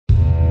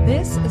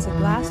This is a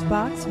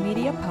Glassbox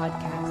Media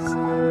Podcast.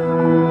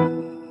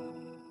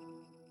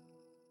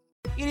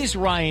 It is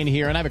Ryan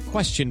here, and I have a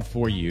question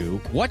for you.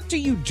 What do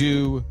you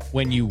do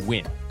when you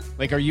win?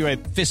 Like, are you a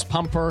fist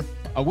pumper,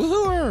 a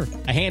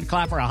woohooer, a hand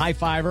clapper, a high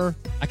fiver?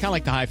 I kind of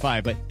like the high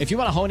five, but if you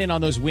want to hone in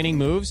on those winning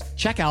moves,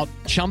 check out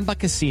Chumba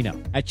Casino.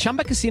 At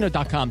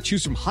ChumbaCasino.com,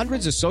 choose from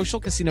hundreds of social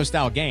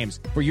casino-style games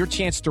for your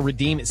chance to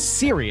redeem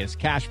serious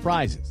cash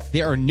prizes.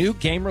 There are new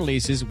game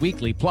releases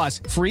weekly, plus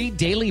free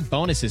daily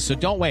bonuses, so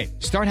don't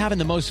wait. Start having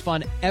the most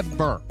fun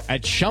ever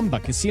at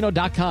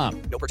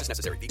ChumbaCasino.com. No purchase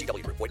necessary.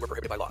 VGW Group. Void where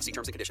prohibited by law. See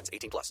terms and conditions.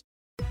 18+.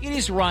 It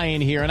is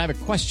Ryan here, and I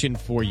have a question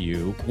for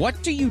you.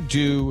 What do you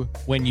do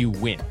when you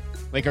win?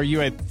 Like, are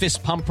you a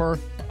fist pumper,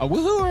 a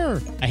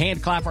woohooer, a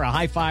hand clapper, a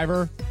high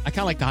fiver? I kind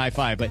of like the high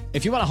five, but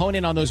if you want to hone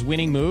in on those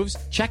winning moves,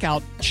 check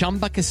out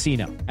Chumba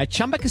Casino. At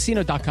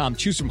ChumbaCasino.com,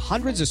 choose from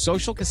hundreds of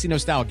social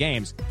casino-style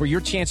games for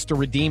your chance to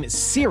redeem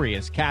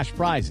serious cash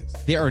prizes.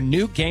 There are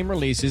new game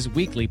releases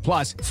weekly,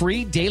 plus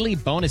free daily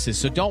bonuses,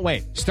 so don't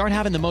wait. Start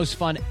having the most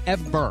fun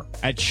ever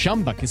at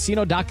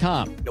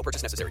ChumbaCasino.com. No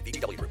purchase necessary.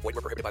 VGW Group. Void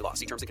where prohibited by law.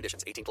 See terms and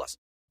conditions. 18+.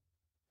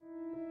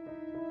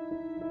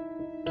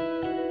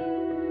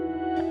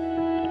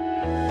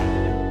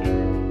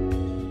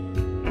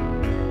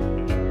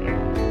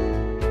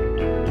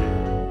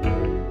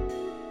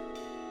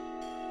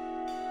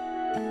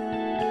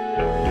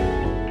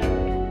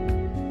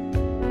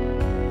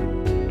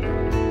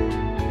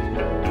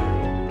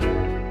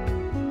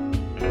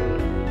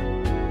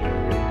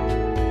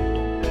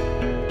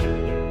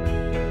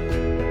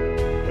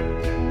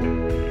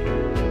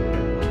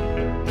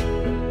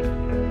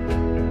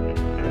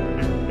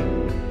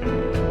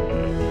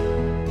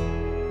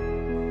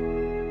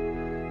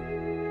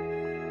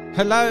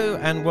 Hello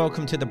and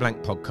welcome to the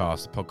Blank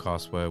Podcast, a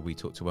podcast where we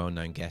talk to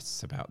well-known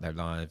guests about their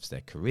lives,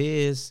 their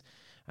careers,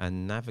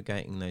 and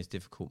navigating those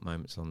difficult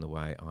moments on the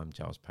way. I'm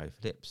Giles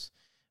Perry-Phillips,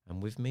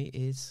 and with me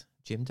is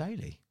Jim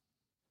Daly.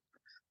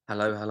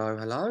 Hello, hello,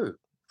 hello.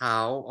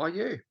 How are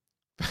you?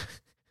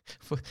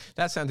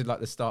 That sounded like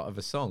the start of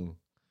a song.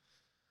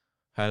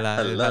 Hello,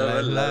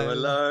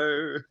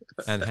 Hello.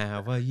 And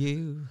how are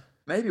you?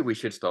 Maybe we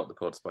should start the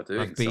pods by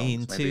doing I've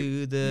been songs,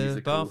 to the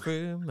musical.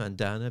 bathroom and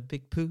done a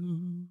big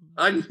poo.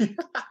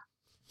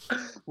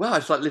 Wow,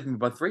 it's like living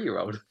with my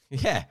 3-year-old.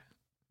 Yeah.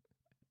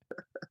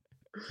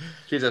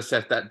 She's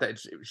obsessed. That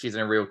she's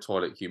in a real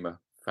toilet humour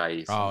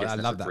phase. Oh, Yes, I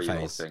that's love a that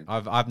 3-year-old phase. thing.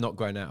 I've not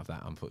grown out of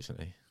that,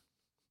 unfortunately.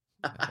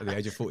 At the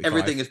age of 45.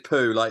 Everything is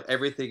poo. Like,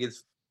 everything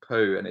is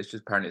poo, and it's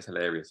just apparently it's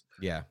hilarious.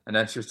 Yeah. And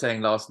then she was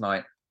saying last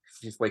night,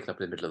 she's waking up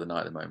in the middle of the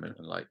night at the moment,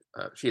 and like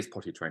she is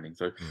potty training,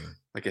 so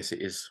I guess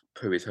it is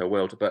poo is her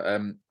world. But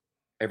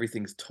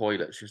everything's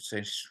toilet. She was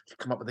saying she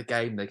come up with a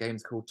game. The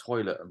game's called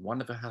Toilet, and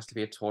one of it has to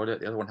be a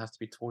toilet, the other one has to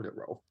be toilet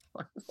roll.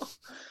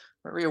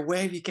 Maria,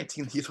 where are you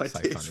getting these ideas So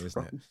funny, from?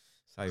 isn't it?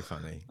 So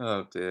funny.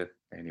 Oh dear.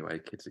 Anyway,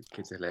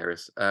 kids are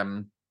hilarious.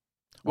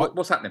 What?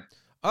 What's happening?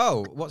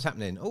 Oh, what's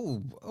happening?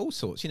 Oh, all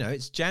sorts. You know,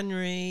 it's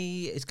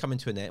January. It's coming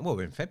to an end. Well,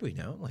 we're in February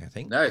now, aren't we? I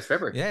think. No, it's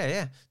February.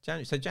 Yeah.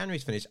 January. So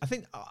January's finished. I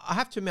think I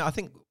have to admit. I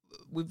think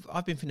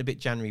I've been feeling a bit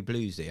January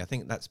bluesy. I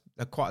think that's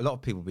quite a lot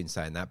of people have been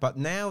saying that. But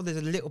now there's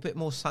a little bit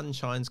more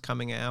sunshine's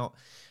coming out,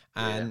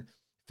 and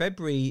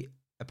February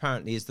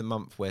apparently is the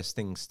month where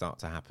things start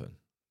to happen.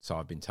 So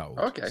I've been told.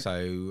 Okay.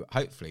 So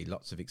hopefully,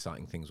 lots of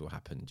exciting things will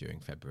happen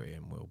during February,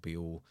 and we'll be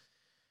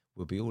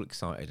all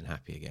excited and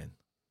happy again.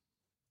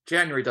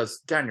 January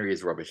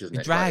is rubbish, isn't it?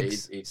 It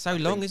drags. Like, It's so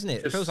long, isn't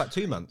it? It feels like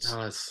 2 months. It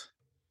does.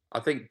 I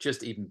think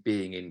just even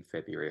being in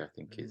February, I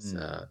think is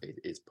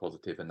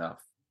positive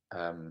enough.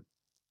 Can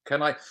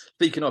I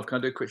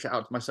do a quick shout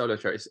out to my solo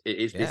show? It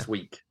is this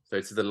week, so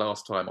this is the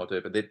last time I'll do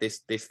it. But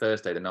this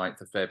Thursday, the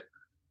 9th of Feb,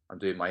 I'm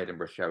doing my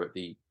Edinburgh show at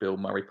the Bill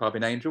Murray Pub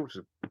in Angel, which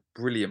is a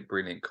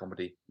brilliant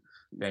comedy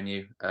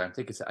venue.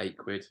 Tickets are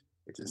 £8.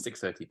 It's at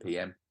 6:30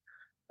 p.m.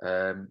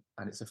 And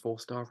it's a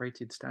 4-star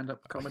rated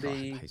stand-up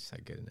comedy. It's so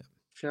good, isn't it?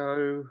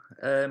 Show,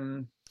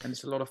 and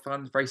it's a lot of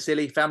fun. Very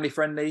silly, family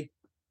friendly,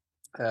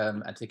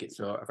 and tickets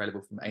are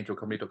available from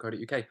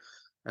angelcomedy.co.uk.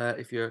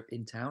 If you're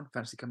in town,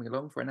 fancy coming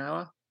along for an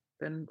hour,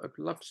 then I'd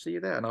love to see you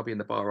there, and I'll be in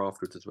the bar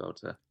afterwards as well.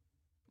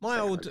 My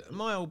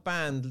old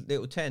band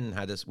Little Ten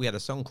had a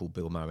song called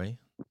Bill Murray.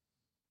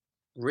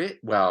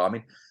 Well, I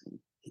mean,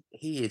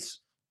 he's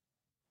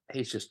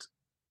just.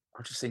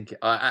 I just think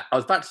I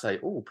was about to say,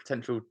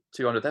 potential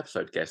 200th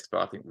episode guest,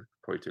 but I think we're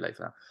probably too late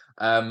for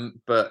that.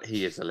 But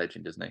he is a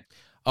legend, isn't he?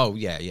 Oh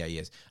yeah, he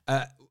is.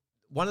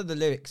 One of the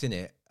lyrics in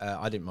it,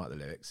 I didn't write the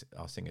lyrics.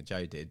 Our singer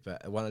Joe did,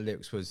 but one of the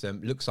lyrics was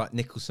 "looks like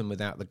Nicholson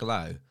without the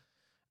glow,"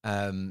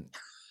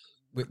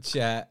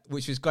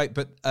 which was great.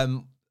 But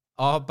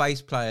our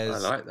bass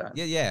players, I like that.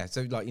 Yeah.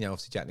 So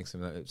obviously Jack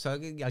Nicholson. So I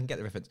can get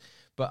the reference.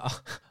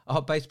 But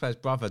our bass player's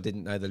brother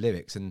didn't know the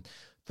lyrics and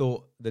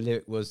thought the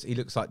lyric was "he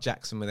looks like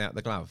Jackson without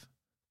the glove."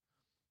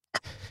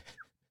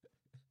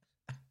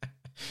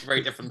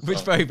 Very different.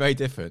 Which very, very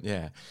different,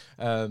 yeah.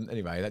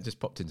 Anyway, that just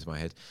popped into my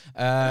head.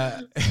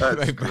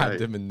 Very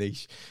random and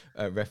niche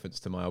reference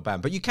to my old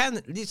band. But you can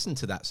listen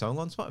to that song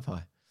on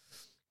Spotify.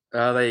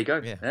 There you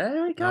go. Yeah.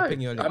 There we go. I'll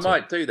ping you a link I to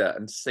might do that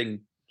and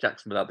sing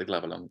Jackson Without the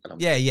Glove along.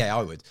 Yeah,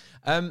 I would.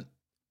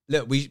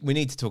 Look, we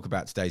need to talk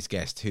about today's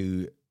guest,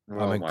 who, Oh,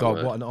 I mean, my God,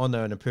 word. what an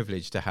honour and a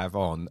privilege to have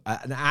on.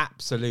 An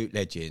absolute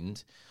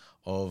legend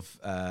of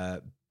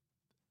the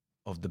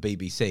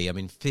BBC. I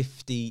mean,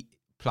 50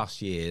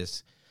 plus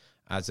years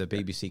as a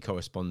BBC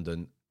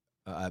correspondent,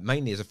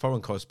 mainly as a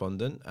foreign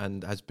correspondent,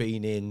 and has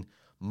been in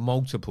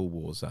multiple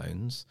war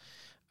zones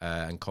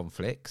and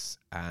conflicts,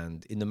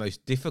 and in the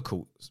most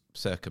difficult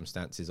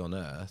circumstances on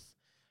earth.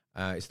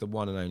 It's the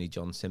one and only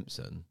John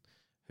Simpson,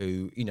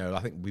 who, you know, I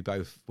think we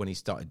both, when he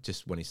started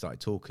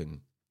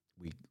talking,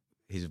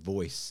 his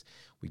voice,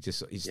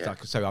 he's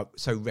like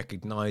so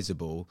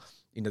recognisable.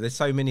 You know, there's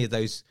so many of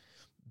those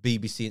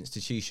BBC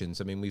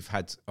institutions. I mean, we've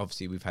had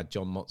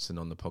John Motson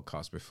on the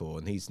podcast before,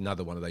 and he's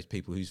another one of those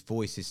people whose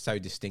voice is so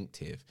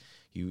distinctive,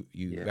 you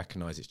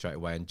recognise it straight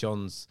away. And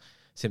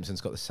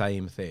Simpson's got the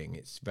same thing.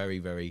 It's very,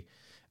 very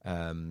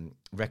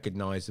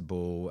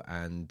recognisable,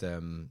 and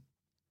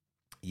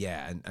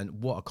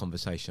and what a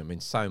conversation. I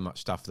mean, so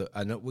much stuff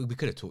and we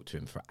could have talked to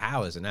him for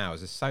hours and hours.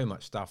 There's so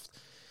much stuff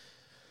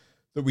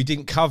that we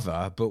didn't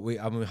cover, but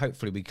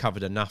hopefully we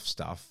covered enough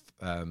stuff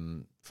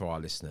for our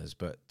listeners.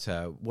 But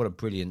what a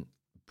brilliant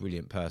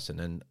person,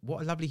 and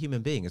what a lovely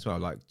human being as well.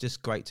 Like,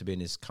 just great to be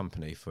in his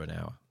company for an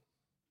hour.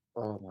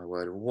 Oh my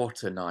word,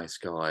 what a nice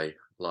guy.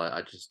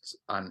 Like,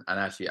 and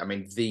actually, I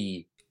mean,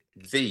 the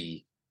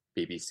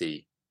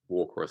BBC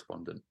war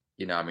correspondent,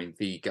 you know, I mean,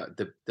 the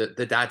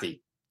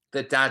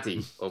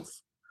daddy of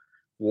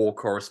war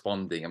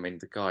corresponding. I mean,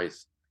 the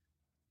guy's,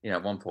 you know,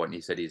 at one point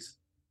he said he's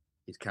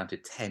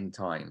counted 10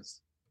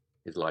 times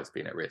his life's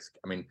been at risk.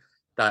 I mean,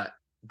 that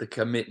the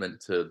commitment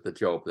to the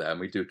job there, and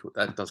we do talk,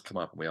 that does come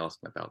up, and we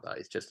ask him about that.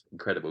 It's just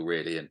incredible,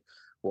 really, and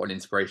what an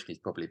inspiration he's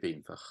probably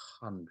been for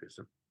hundreds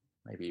of,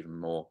 maybe even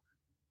more,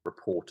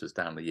 reporters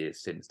down the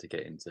years since to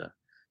get into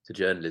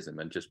journalism,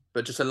 and just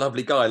a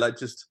lovely guy, like,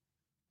 just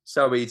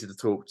so easy to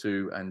talk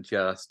to, and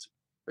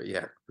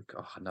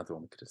another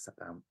one we could have sat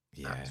down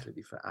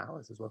absolutely for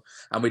hours as well.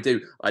 And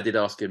I did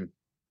ask him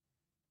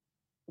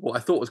what I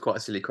thought was quite a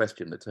silly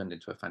question that turned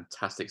into a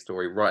fantastic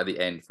story right at the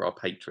end for our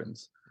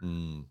patrons.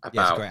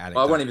 About,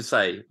 I won't even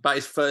say, about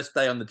his first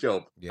day on the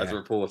job as a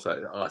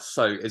reporter.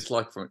 So it's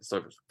like from a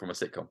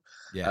sitcom,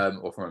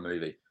 or from a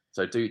movie.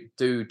 So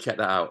do check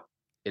that out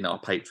in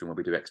our Patreon, where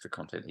we do extra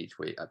content each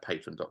week at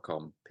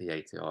patreon.com,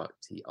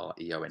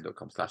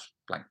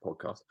 patreon.com/blank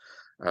podcast.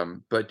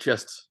 But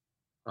just,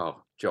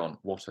 John,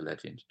 what a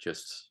legend.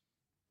 Just,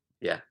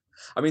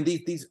 I mean,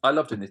 these I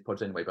love doing these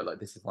pods anyway, but like,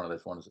 this is one of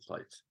those ones that's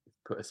like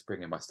put a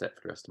spring in my step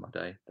for the rest of my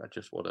day. I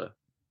just want to.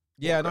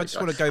 Yeah, and I just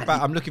want to go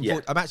back. I'm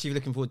actually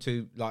looking forward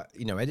to, like,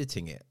 you know,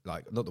 editing it.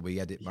 Like, not that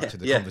we edit much of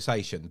the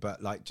conversation,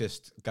 but like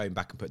just going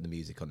back and putting the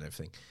music on and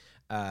everything.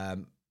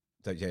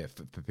 So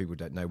for people who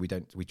don't know, we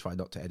try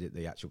not to edit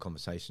the actual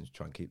conversations,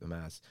 try and keep them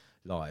as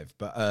live.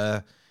 But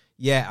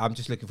I'm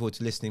just looking forward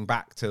to listening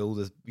back to all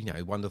the, you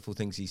know, wonderful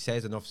things he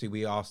says. And obviously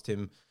we asked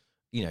him,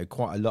 you know,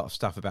 quite a lot of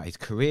stuff about his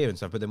career and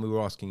stuff, but then we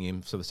were asking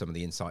him sort of some of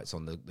the insights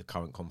on the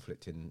current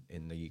conflict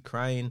in the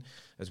Ukraine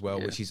as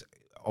well, which is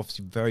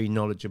obviously very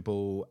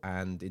knowledgeable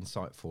and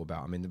insightful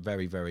about. I mean,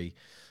 very, very,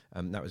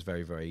 that was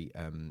very, very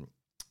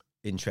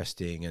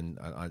interesting, and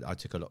I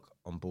took a lot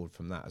on board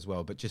from that as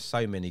well. But just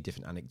so many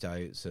different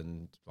anecdotes,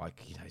 and,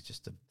 like, you know,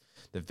 just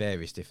the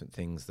various different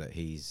things that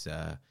he's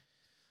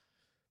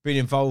been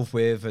involved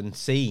with and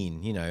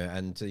seen, you know,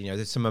 and, you know,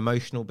 there's some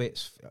emotional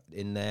bits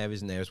in there,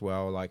 isn't there, as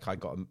well? Like, I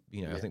got,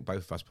 you know, I think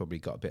both of us probably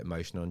got a bit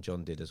emotional, and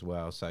John did as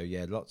well. So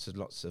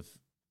lots of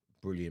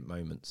brilliant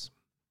moments.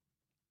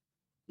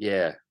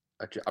 Yeah,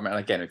 I mean,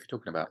 again, if you're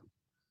talking about,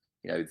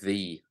 you know,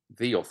 the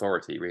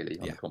authority really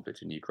on the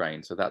conflict in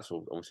Ukraine, so that's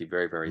all obviously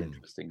very, very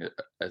interesting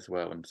as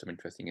well, and some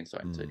interesting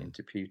insight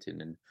into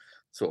Putin and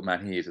sort of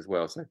man he is as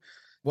well. So,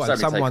 so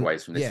many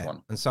takeaways from this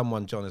one. And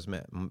someone John has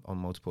met on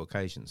multiple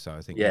occasions, so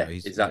I think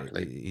he's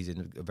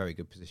in a very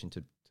good position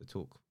to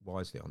talk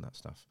wisely on that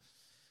stuff.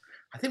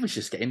 I think we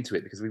should just get into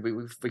it, because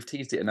we've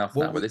teased it enough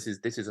now. But this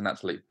is an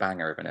absolute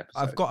banger of an episode.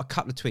 I've got a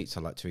couple of tweets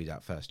I'd like to read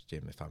out first,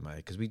 Jim, if I may,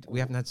 because we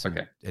haven't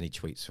had any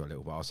tweets for a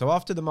little while. So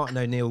after the Martin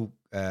O'Neill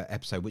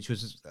episode, which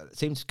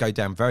seemed to go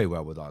down very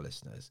well with our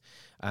listeners,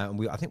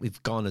 I think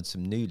we've garnered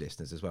some new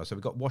listeners as well. So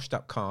we've got Washed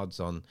Up Cards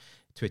on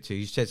Twitter,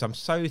 who says, "I'm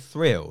so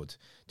thrilled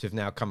to have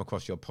now come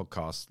across your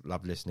podcast.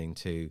 Love listening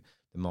to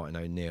the Martin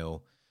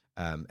O'Neill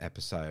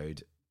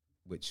episode."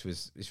 Which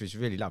was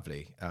really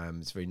lovely.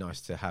 It's very nice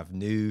to have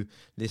new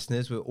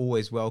listeners. We're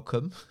always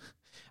welcome.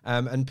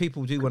 And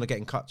people do want to get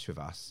in touch with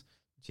us,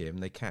 Jim.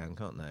 They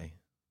can't they?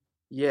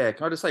 Yeah,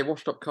 can I just say,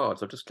 Washed Up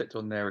Cards, I've just clicked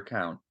on their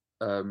account.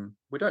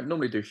 We don't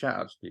normally do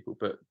shout-outs to people,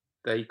 but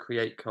they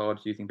create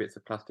cards using bits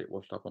of plastic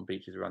washed up on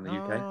beaches around the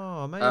UK.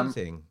 Oh,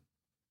 amazing.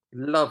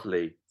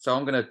 Lovely. So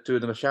I'm going to do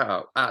them a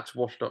shout-out at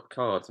Washed Up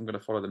Cards. I'm going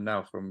to follow them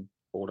now from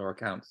all our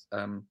accounts.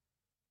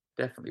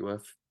 Definitely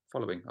worth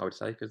following, I would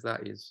say, because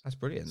that's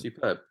brilliant.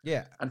 Superb.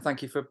 Yeah. And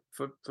thank you for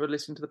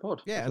listening to the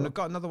pod. Yeah, and I've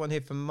got another one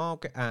here from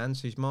Margaret Ann.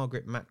 So she's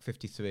Margaret Mac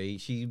 53.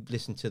 She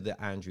listened to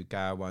the Andrew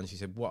Gower one. She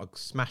said, what a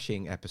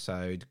smashing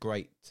episode.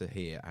 Great to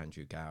hear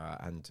Andrew Gower.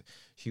 And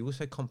she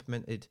also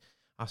complimented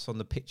us on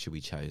the picture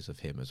we chose of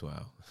him as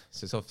well.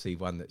 So it's obviously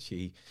one that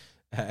she's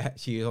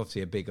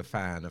obviously a bigger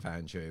fan of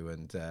Andrew.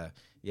 And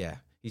yeah,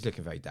 he's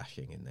looking very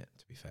dashing in it,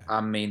 to be fair.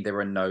 I mean, there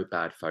are no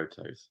bad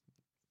photos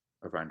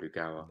of Andrew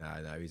Gower.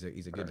 No, he's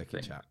a good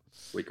looking chap.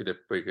 We could have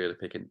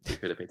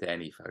picked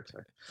any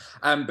photo.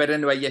 But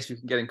anyway, yes, you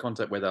can get in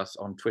contact with us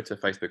on Twitter,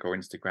 Facebook, or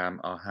Instagram.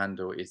 Our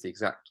handle is the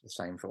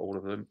same for all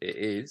of them. It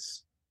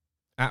is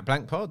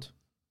 @BlankPod.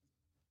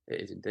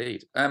 It is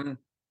indeed.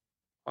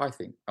 I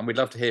think, and we'd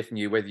love to hear from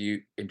you whether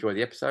you enjoy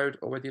the episode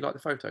or whether you like the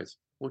photos.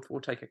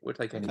 We'll take it. We'll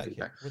take any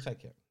feedback. We'll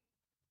take it.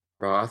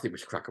 Right, I think we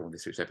should crack on with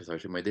this week's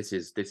episode, shouldn't we? This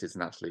is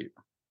an absolute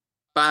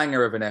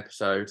banger of an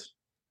episode.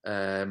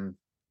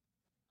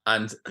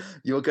 And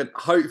you're going to,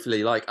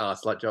 hopefully, like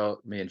us, like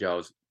me and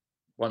Giles,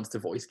 once the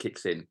voice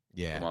kicks in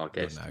from our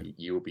guest,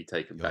 you will be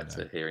taken back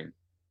to hearing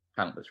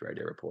countless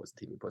radio reports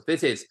and TV reports.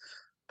 This is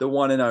the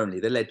one and only,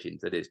 the legend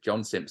that is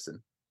John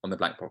Simpson on the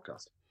Blank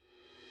Podcast.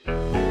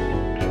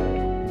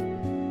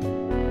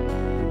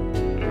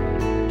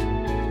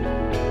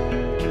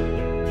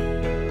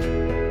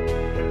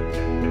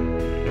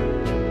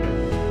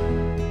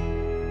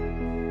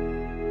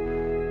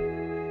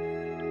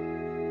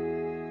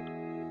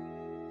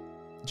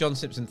 John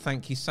Simpson,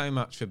 thank you so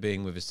much for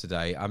being with us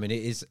today. I mean,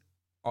 it is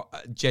a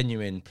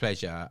genuine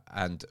pleasure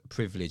and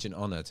privilege and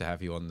honour to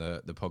have you on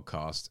the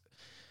podcast.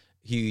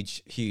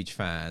 Huge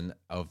fan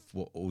of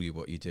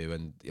what you do,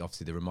 and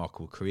obviously the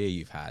remarkable career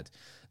you've had.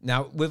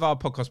 Now, with our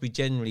podcast, we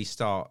generally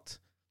start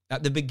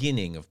at the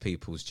beginning of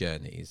people's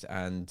journeys,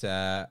 and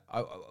I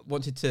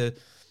wanted to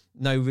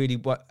know really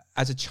what,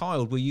 as a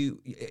child, were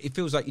you? It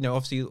feels like,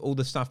 obviously all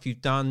the stuff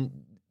you've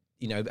done,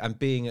 and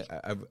being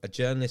a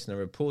journalist and a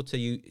reporter,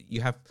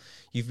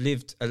 you've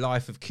lived a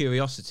life of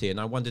curiosity, and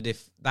I wondered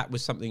if that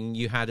was something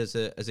you had as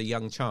a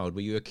young child. Were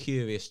you a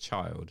curious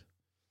child?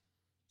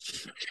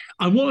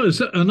 I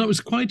was, and I was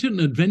quite an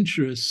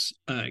adventurous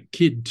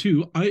kid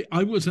too.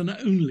 I was an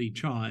only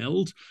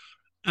child,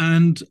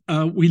 and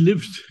we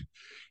lived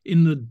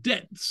in the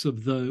depths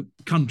of the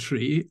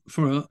country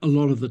for a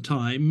lot of the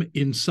time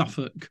in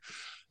Suffolk,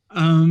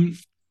 and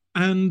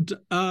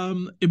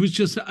it was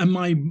just, and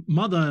my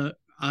mother,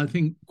 I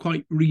think,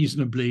 quite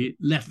reasonably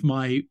left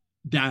my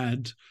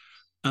dad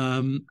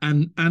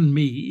and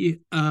me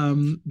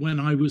when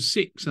I was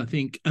 6, I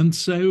think. And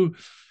so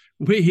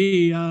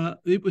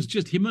it was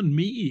just him and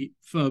me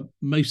for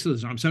most of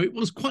the time. So it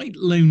was quite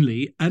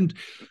lonely, and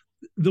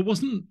there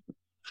wasn't,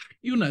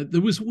 there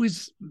was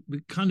always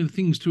kind of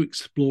things to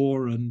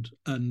explore and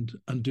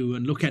do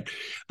and look at.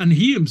 And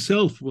he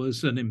himself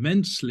was an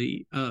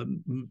immensely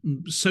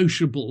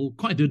sociable,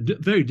 quite a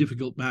very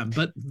difficult man,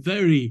 but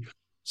very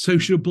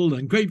sociable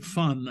and great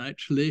fun,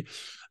 actually.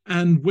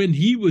 And when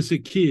he was a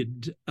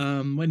kid,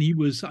 when he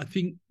was, I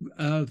think,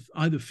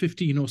 either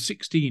 15 or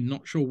 16,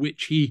 not sure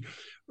which, he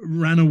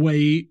ran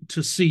away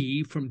to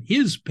sea from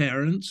his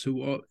parents,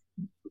 who are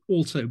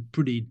also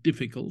pretty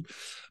difficult.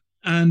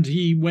 And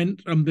he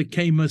went and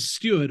became a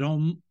steward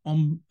on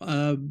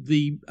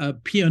the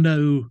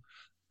P&O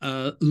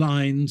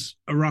lines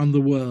around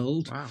the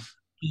world. Wow.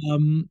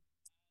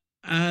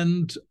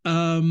 And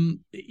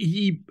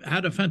he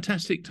had a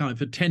fantastic time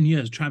for 10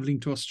 years, traveling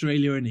to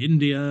Australia and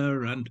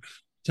India and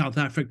South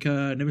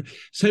Africa and everything.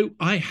 So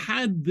I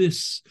had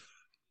this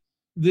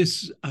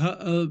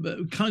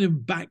kind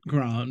of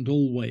background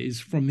always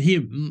from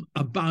him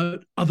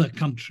about other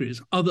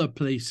countries, other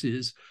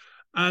places.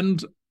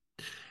 And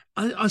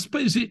I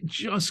suppose it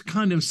just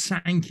kind of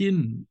sank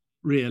in,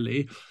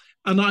 really.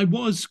 And I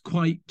was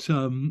quite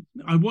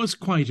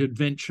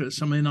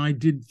adventurous. I mean, I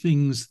did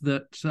things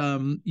that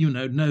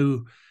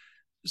no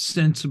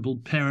sensible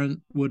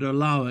parent would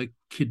allow a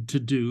kid to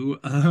do.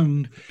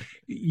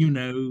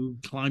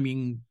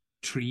 Climbing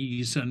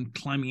trees and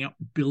climbing up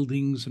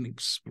buildings and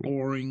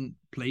exploring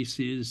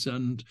places,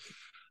 and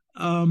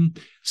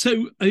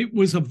so it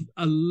was a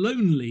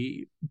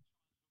lonely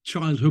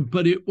childhood,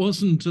 but it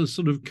wasn't a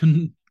sort of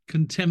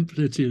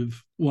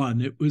contemplative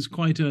one. It was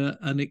quite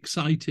an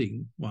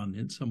exciting one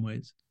in some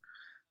ways.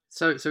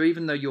 So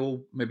even though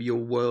your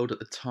world at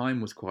the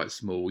time was quite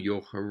small,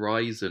 your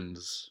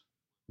horizons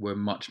were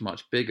much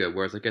bigger.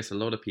 Whereas I guess a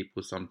lot of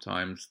people,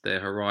 sometimes their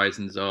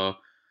horizons are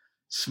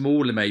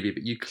smaller maybe,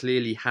 but you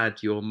clearly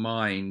had your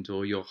mind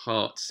or your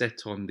heart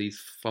set on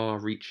these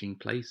far-reaching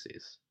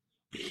places.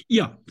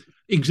 Yeah,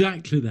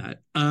 exactly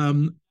that.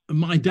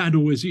 My dad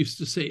always used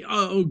to say,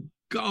 "Oh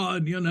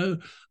God,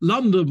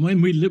 London,"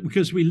 when we lived,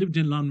 because we lived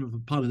in London for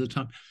part of the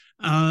time.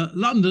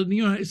 London,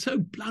 it's so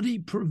bloody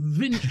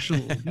provincial.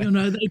 They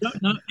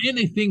don't know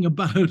anything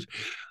about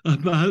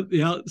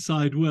the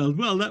outside world.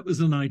 Well, that was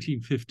the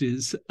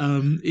 1950s.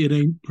 It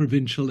ain't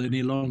provincial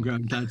any longer,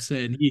 I'm glad to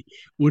say, and he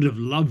would have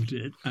loved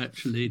it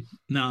actually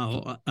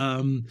now.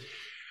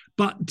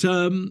 But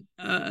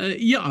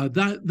yeah,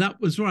 that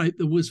was right.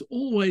 There was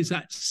always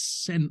that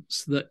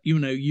sense that, you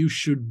know, you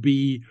should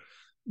be,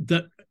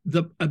 that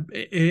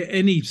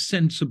any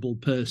sensible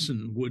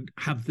person would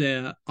have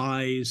their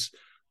eyes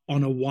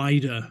on a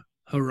wider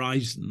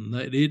horizon,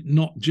 that it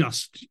not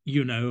just,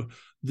 you know,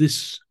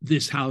 this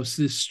house,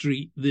 this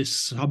street, this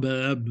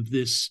suburb,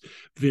 this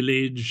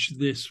village,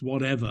 this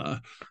whatever,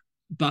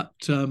 but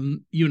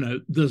you know,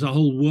 there's a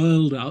whole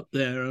world out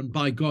there, and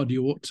by God,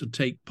 you ought to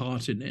take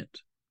part in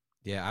it.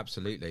 Yeah,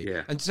 absolutely.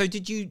 Yeah. And so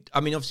did you,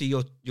 I mean, obviously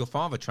your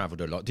father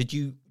traveled a lot.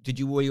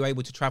 Were you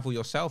able to travel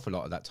yourself a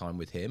lot at that time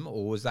with him,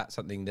 or was that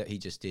something that he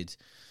just did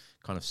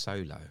kind of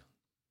solo?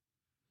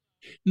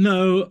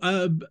 No,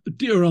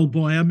 dear old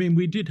boy. I mean,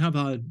 we did have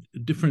our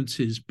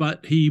differences,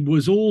 but he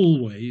was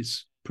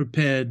always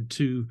prepared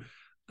to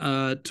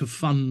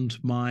fund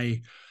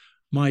my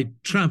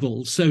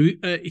travel. So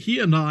he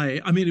and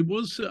I mean,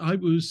 I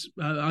was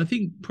I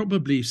think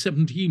probably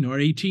 17 or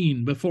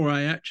 18 before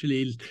I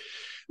actually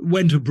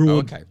went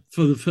abroad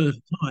for the first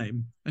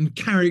time. And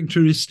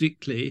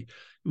characteristically,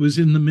 it was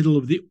in the middle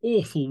of the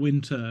awful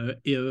winter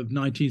of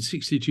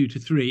 1962 to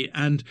 3.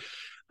 And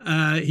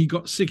he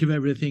got sick of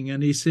everything,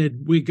 and he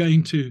said, we're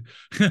going to,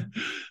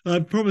 I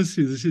promise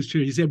you this is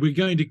true, he said, we're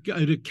going to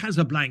go to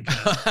Casablanca.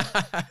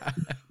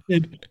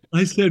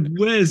 I said,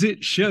 where's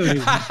it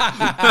showing?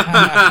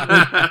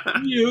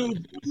 You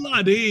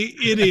bloody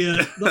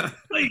idiot, the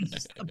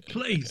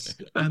place.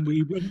 And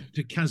we went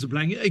to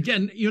Casablanca.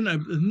 Again, you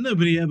know,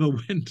 nobody ever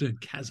went to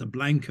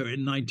Casablanca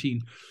in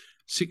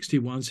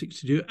 1961,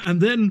 62. And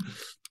then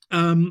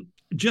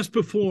just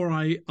before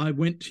I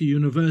went to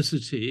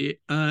university,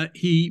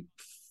 he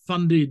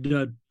funded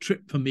a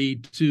trip for me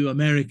to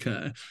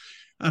America,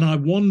 and I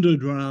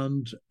wandered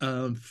around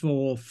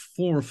for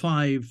 4 or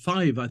 5,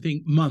 I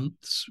think,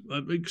 months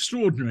of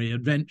extraordinary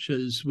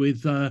adventures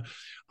with, I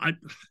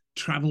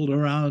traveled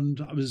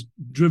around, I was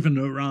driven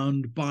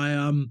around by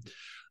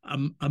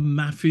a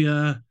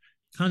mafia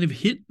kind of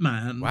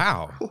hitman.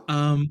 Wow.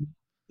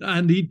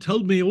 And he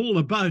told me all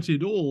about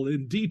it all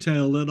in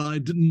detail that I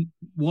didn't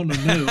want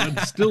to know and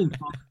still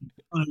can't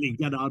finally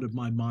get out of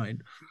my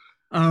mind.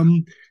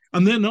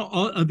 And then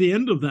at the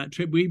end of that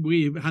trip,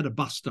 we had a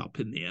bus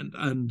stop in the end,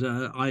 and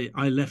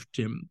I left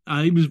him.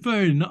 He was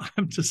very, I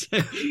have to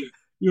say,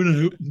 you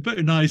know,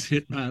 very nice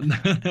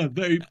hitman,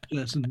 very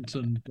pleasant,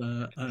 and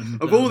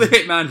of all the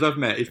hitmans I've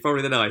met, he's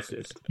probably the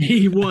nicest.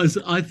 He was,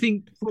 I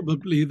think,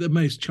 probably the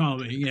most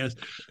charming. Yes,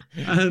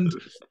 and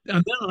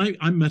then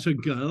I met a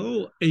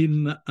girl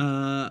in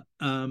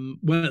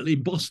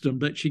in Boston,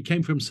 but she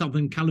came from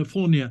Southern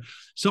California.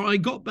 So I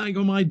got back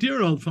on my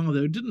dear old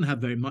father, who didn't have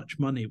very much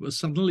money, was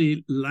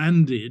suddenly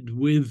landed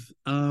with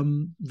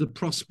the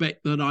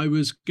prospect that I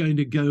was going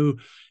to go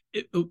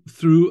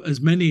through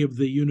as many of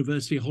the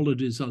university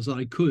holidays as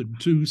I could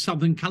to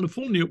Southern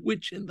California,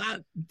 which in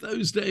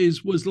those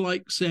days was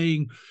like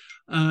saying,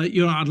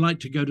 you know, I'd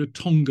like to go to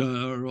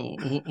Tonga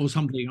or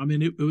something. I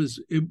mean, it was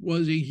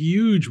a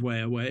huge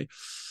way away.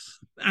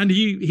 And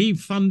he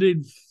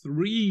funded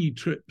 3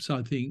 trips,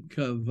 I think,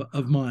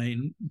 of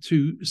mine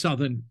to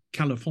Southern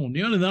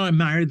California. And then I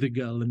married the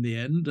girl in the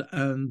end.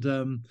 And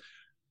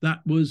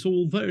that was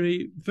all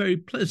very, very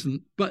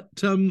pleasant. But,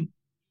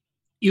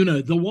 you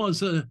know, there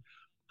was a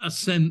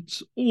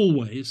sense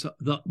always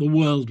that the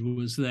world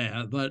was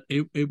there, that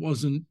it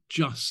wasn't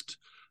just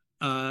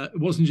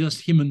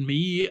him and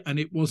me, and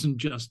it wasn't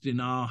just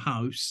in our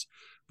house,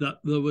 that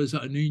there was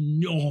an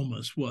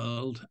enormous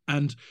world.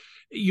 And,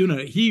 you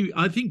know,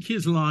 I think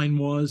his line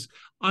was,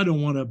 I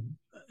don't want to,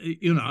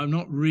 you know, I'm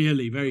not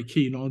really very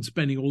keen on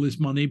spending all this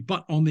money,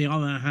 but on the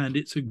other hand,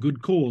 it's a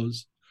good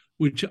cause,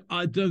 which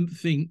I don't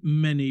think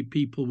many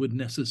people would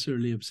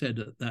necessarily have said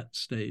at that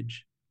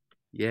stage.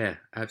 Yeah,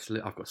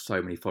 absolutely. I've got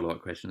so many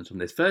follow-up questions from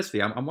this.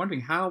 Firstly, I'm wondering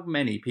how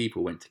many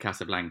people went to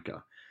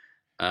Casablanca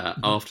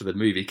after the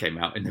movie came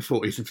out in the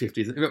 40s and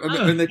 50s.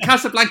 And the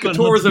Casablanca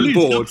Tourism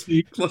Board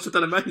must have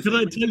done amazing. Can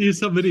I tell you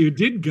somebody who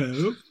did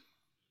go?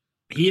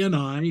 He and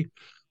I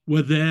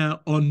were there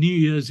on New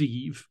Year's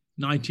Eve,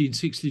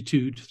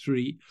 1962 to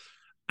 3.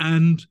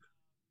 And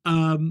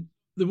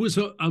there was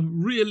a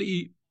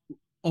really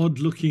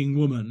odd-looking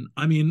woman.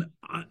 I mean,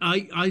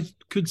 I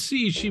could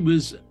see she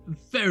was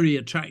very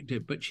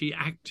attractive, but she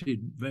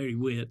acted very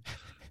weird.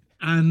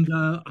 And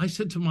I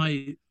said to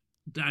my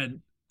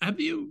dad, have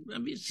you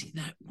seen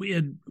that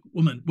weird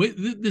woman?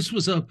 This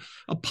was a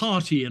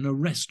party in a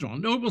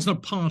restaurant. No, it wasn't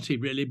a party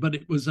really, but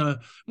it was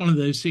one of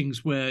those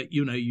things where,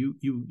 you know,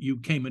 you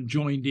came and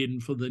joined in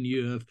for the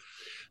New Year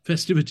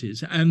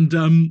festivities. And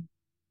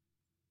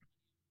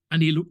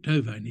he looked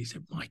over and he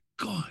said, my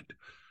God,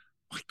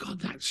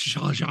 that's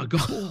Zsa Zsa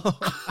Gabor.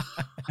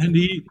 And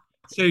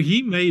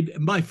he made,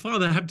 my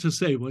father had to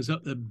say, was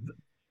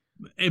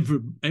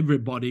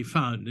everybody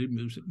found him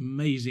was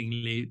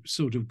amazingly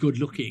sort of good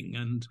looking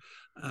and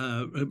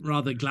a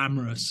rather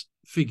glamorous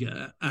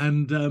figure.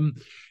 And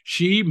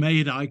she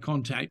made eye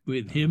contact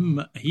with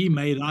him. He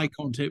made eye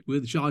contact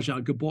with Zsa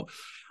Zsa Gabor.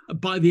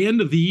 By the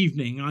end of the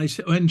evening,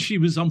 and she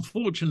was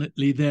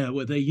unfortunately there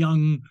with a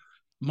young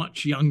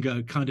much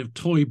younger kind of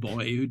toy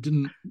boy who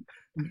didn't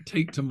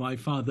take to my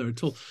father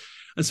at all.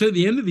 And so at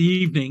the end of the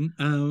evening,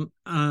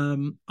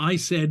 I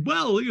said,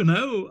 well,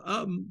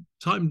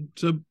 time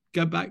to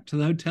go back to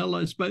the hotel,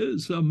 I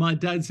suppose. My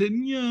dad said,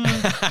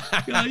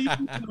 yeah, you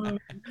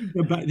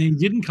go back. And he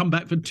didn't come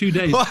back for 2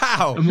 days.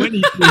 Wow. And when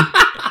he did,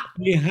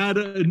 he had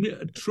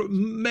a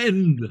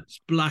tremendous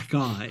black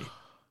eye.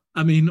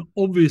 I mean,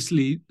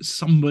 obviously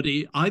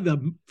somebody, either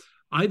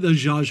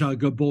Zsa Zsa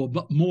Gabor,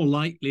 but more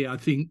likely, I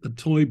think, the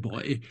toy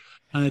boy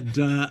had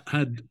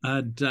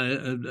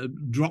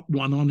dropped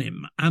one on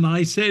him. And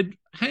I said,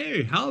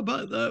 hey, how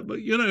about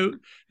that?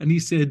 And he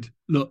said,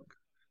 look,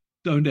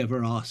 don't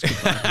ever ask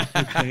about it,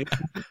 okay?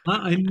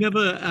 I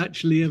never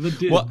actually ever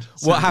did.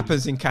 What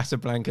happens in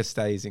Casablanca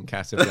stays in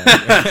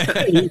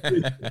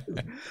Casablanca.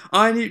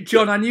 I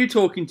knew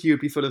talking to you would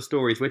be full of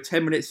stories. We're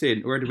 10 minutes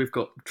in, already we've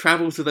got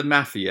travels to the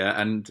mafia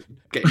and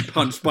getting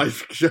punched by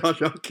Zsa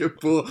Zsa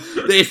Gabor.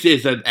 This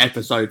is an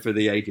episode for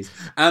the ages.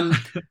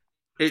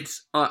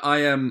 It's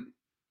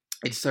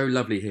so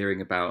lovely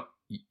hearing about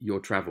your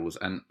travels,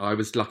 and I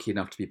was lucky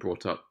enough to be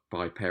brought up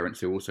by parents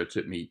who also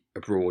took me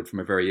abroad from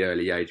a very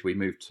early age. We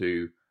moved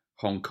to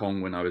Hong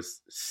Kong when I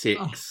was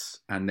 6,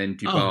 and then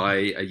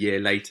Dubai a year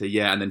later,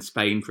 and then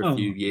Spain for a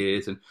few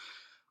years, and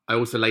I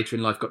also later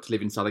in life got to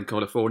live in Southern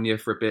California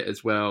for a bit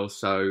as well.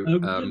 So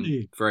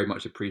really? Very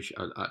much appreciate.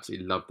 I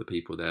absolutely love the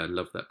people there. I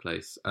love that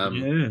place.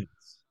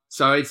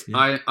 So it's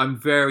I'm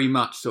very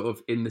much sort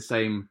of in the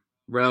same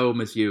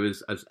realm as you,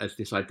 as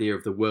this idea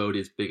of the world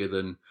is bigger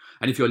than,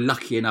 and if you're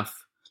lucky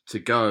enough to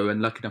go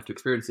and lucky enough to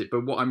experience it.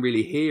 But what I'm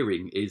really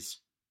hearing is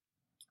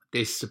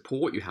this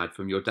support you had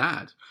from your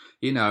dad,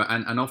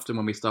 and often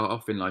when we start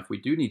off in life, we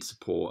do need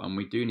support and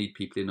we do need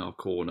people in our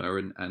corner,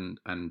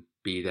 and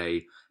be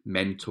they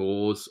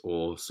mentors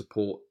or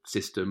support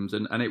systems.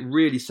 And it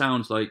really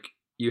sounds like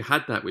you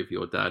had that with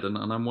your dad. And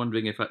I'm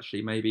wondering if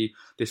actually maybe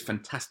this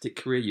fantastic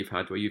career you've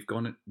had where you've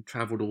gone and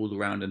traveled all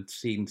around and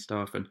seen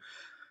stuff and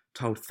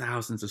told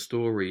thousands of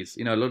stories,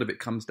 a lot of it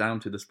comes down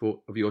to the support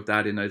of your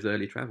dad in those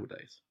early travel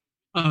days.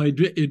 Oh,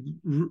 it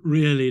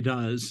really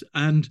does.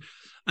 And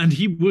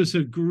he was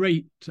a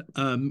great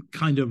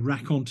kind of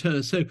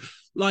raconteur. So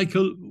like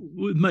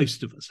with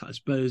most of us, I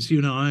suppose,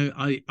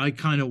 I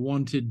kind of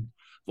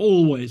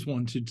always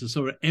wanted to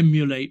sort of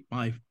emulate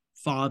my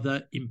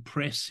father,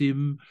 impress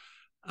him.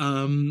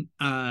 And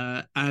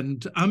I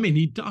mean,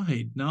 he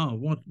died now,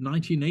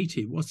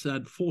 1980? What's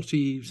that,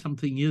 40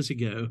 something years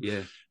ago?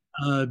 Yeah.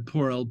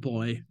 Poor old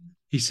boy.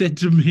 He said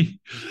to me,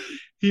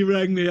 he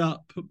rang me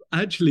up,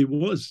 actually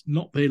was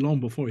not very long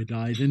before he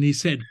died, and he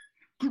said,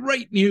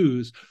 great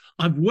news.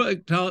 I've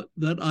worked out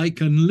that I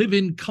can live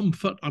in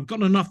comfort. I've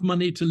got enough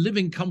money to live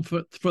in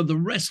comfort for the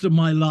rest of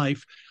my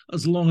life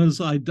as long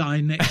as I die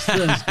next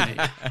Thursday.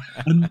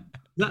 And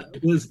that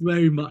was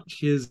very much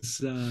his,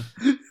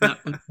 that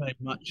was very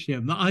much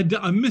him.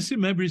 I miss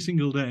him every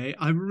single day.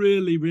 I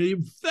really, really,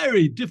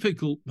 very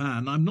difficult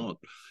man. I'm not...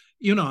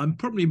 I'm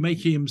probably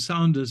making him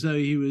sound as though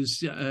he was,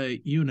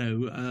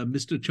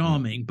 Mr.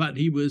 Charming, but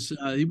he was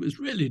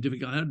really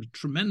difficult. I had a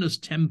tremendous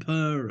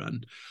temper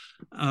and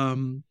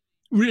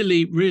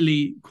really,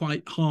 really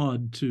quite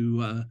hard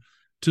to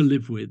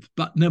live with.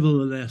 But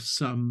nevertheless,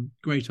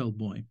 great old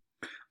boy.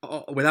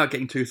 Without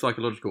getting too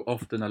psychological,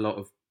 often a lot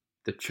of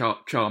the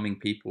charming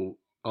people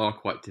are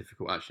quite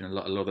difficult. Actually,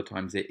 a lot of the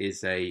times it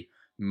is a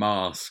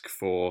mask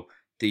for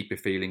deeper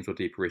feelings or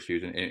deeper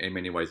issues in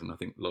many ways. And I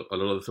think a lot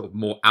of the sort of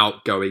more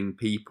outgoing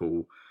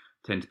people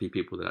tend to be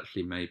people that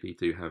actually maybe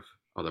do have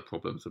other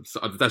problems.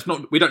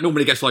 We don't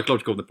normally get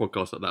psychological on the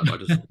podcast like that, but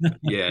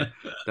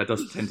that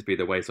does tend to be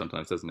the way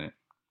sometimes, doesn't it?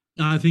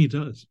 I think it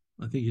does.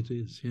 I think it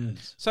is,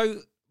 yes. So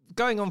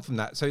going on from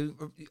that, so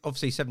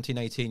obviously 17,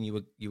 18,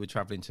 you were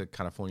traveling to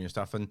California and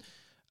stuff, and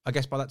I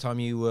guess by that time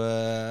you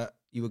were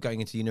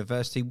going into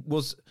university.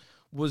 Was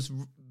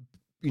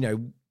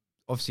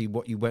obviously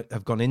what you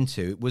have gone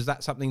into, was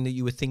that something that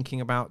you were thinking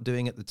about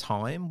doing at the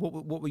time?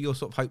 What were your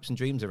sort of hopes and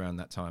dreams around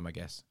that time, I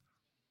guess?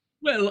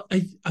 Well,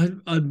 I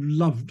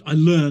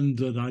learned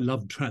that I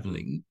loved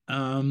traveling,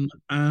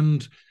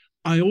 and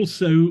I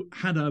also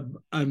had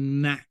a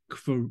knack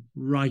for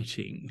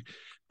writing.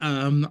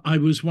 I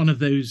was one of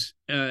those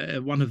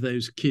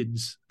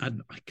kids,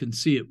 and I can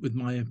see it with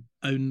my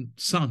own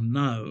son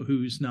now,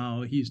 he's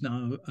now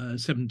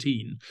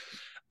 17.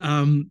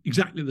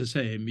 Exactly the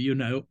same,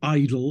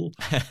 idle,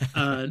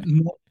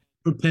 not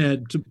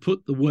prepared to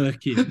put the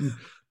work in.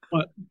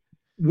 But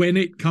when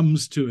it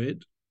comes to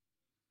it,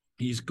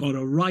 he's got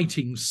a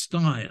writing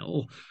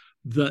style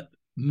that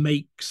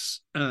makes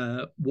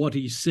what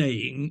he's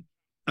saying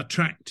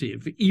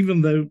attractive,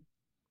 even though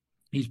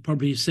he's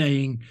probably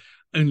saying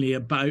only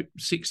about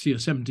 60 or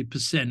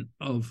 70%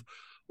 of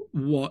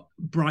what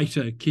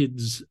brighter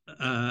kids,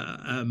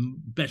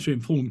 better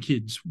informed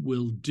kids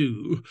will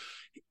do.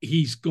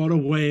 He's got a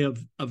way of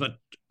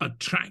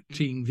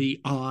attracting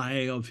the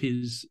eye of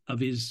his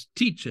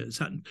teachers,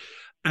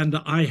 and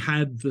I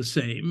had the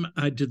same.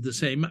 I did the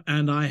same,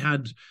 and I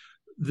had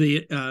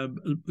the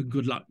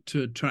good luck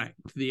to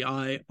attract the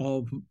eye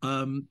of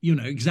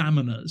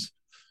examiners.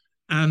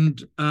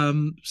 and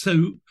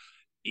so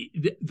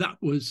that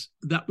was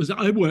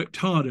I worked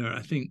harder,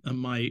 I think, than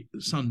my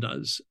son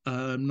does.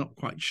 I'm not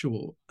quite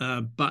sure,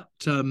 but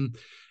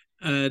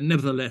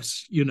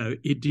nevertheless,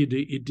 it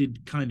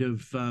did kind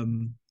of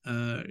come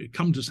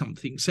to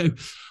something. So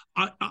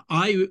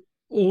I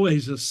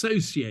always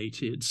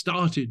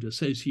started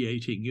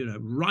associating,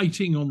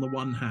 writing on the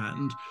one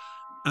hand,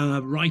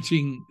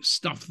 writing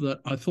stuff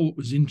that I thought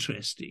was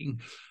interesting,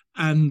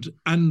 and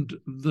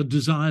the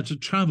desire to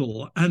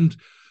travel. And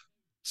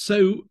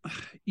so,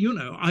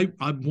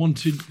 I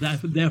wanted that.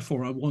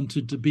 Therefore, I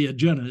wanted to be a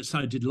journalist.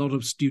 I did a lot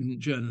of student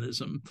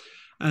journalism,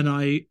 and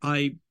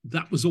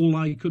that was all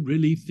I could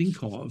really think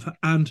of.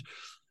 And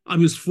I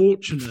was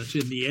fortunate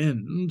in the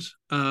end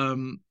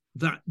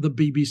that the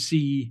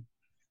BBC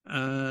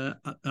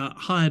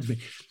hired me.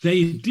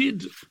 They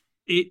did.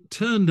 It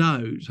turned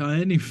out,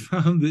 I only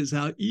found this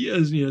out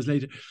years and years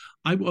later,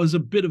 I was a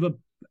bit of a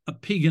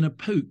pig in a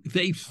poke.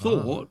 They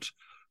thought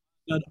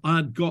that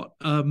I'd got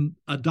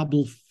a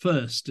double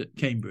first at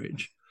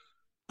Cambridge.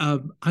 I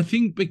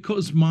think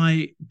because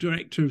my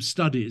director of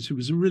studies, who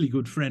was a really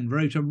good friend,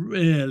 wrote a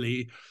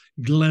really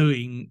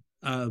glowing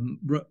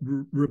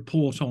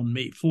report on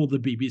me for the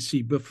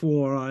BBC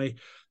before I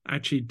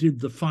actually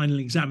did the final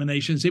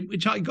examinations, in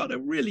which I got a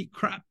really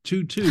crap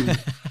 2-2.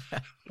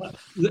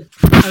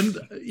 And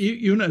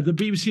the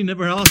BBC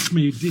never asked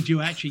me, did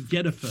you actually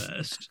get a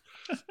first?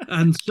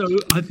 And so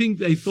I think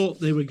they thought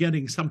they were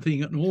getting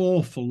something an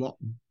awful lot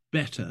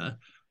better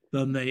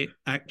than they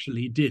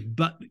actually did.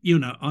 But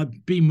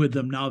I've been with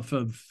them now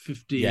for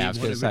 50 years. Yeah, I was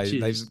going to say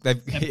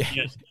they've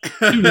years.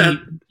 Too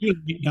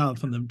late now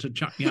for them to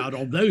chuck me out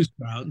on those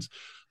grounds.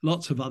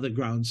 Lots of other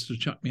grounds to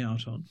chuck me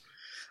out on.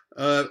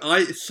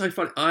 It's so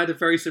funny. I had a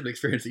very similar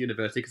experience at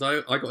university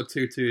because I got a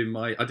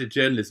 2-2 I did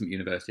journalism at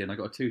university, and I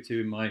got a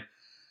 2-2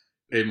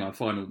 in my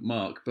final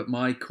mark. But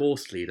my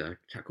course leader, a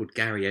chap called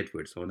Gary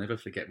Edwards, so I'll never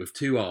forget, with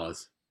 2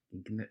 R's.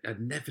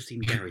 I'd never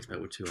seen Gary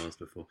spelled with 2 R's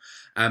before.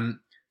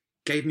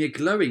 Gave me a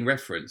glowing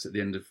reference at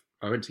the end of.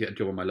 I went to get a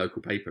job on my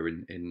local paper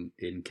in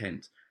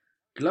Kent.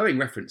 Glowing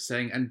reference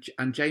saying,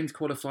 and James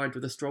qualified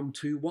with a strong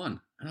 2-1, and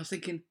I was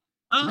thinking,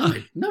 no,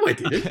 I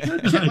didn't.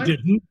 I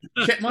didn't.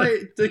 Check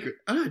my.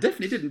 I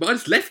definitely didn't, but I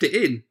just left it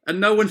in, and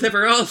no one's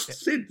ever asked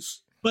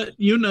since. But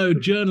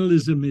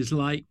journalism is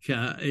like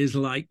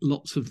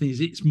lots of things.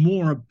 It's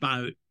more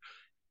about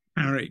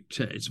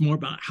character. It's more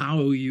about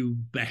how you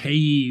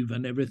behave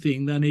and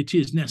everything than it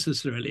is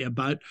necessarily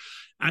about,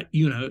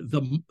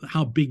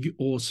 how big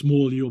or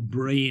small your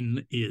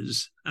brain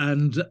is.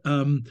 And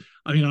of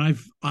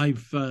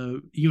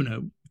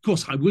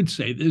course, I would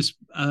say this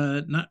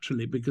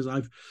naturally because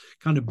I've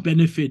kind of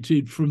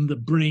benefited from the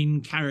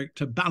brain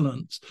character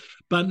balance.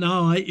 But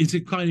now it's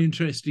quite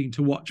interesting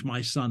to watch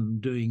my son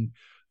doing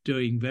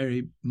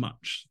very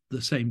much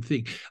the same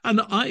thing.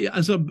 And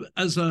I've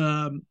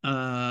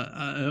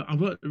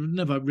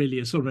never really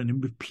a sort of an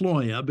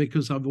employer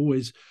because I've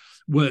always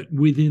worked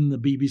within the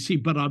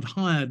BBC, but I've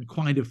hired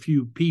quite a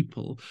few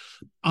people.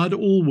 I'd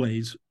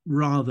always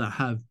rather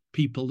have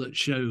people that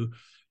show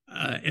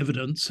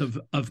evidence of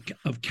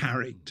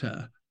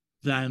character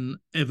than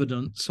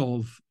evidence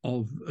of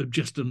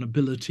just an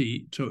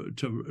ability to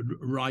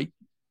write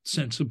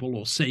sensible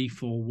or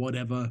safe or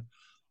whatever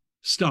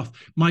stuff.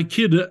 My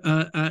kid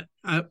at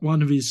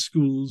one of his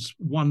schools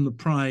won the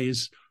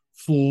prize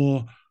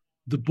for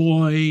the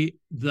boy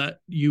that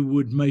you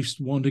would most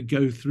want to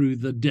go through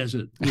the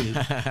desert with.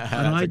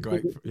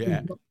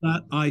 And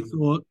I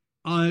thought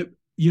all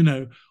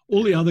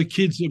the other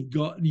kids have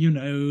got,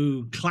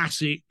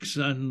 classics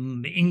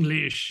and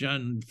English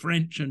and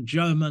French and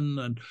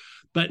German,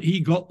 but he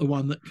got the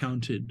one that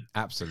counted.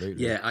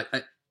 Absolutely. Yeah,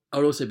 I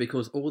also,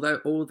 because all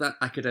that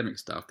academic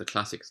stuff, the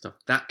classic stuff,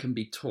 that can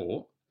be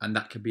taught and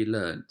that can be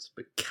learnt,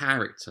 but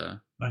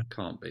character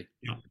can't be.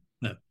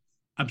 No,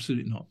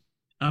 absolutely not.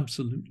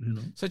 Absolutely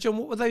not. So, John,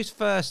 what were those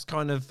first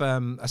kind of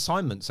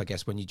assignments, I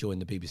guess, when you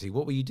joined the BBC?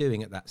 What were you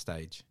doing at that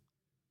stage?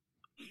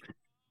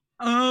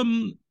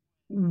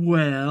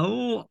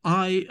 Well,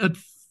 at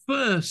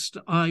first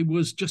I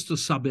was just a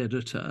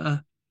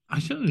sub-editor. I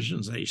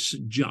shouldn't say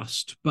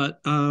just,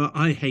 but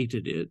I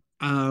hated it.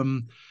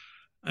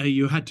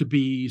 You had to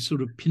be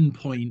sort of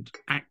pinpoint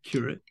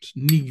accurate,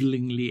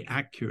 nigglingly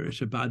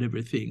accurate about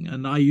everything.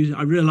 And I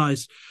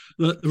realized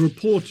that the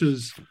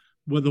reporters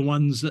were the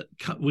ones that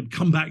would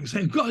come back and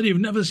say, God, you've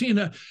never seen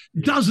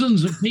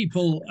dozens of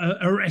people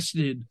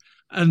arrested.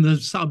 And the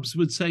subs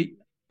would say,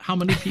 how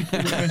many people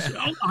were arrested?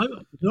 I have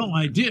no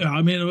idea.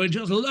 I mean, there were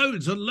just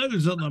loads and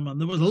loads of them, and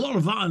there was a lot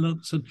of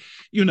violence. And,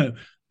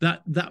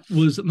 that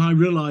was, and I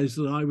realized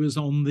that I was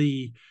on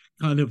the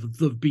kind of,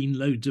 there've been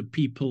loads of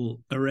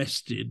people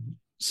arrested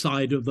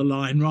side of the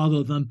line,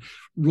 rather than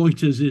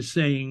Reuters is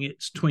saying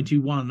it's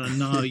 21 and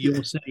now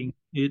you're saying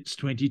it's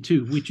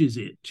 22. Which is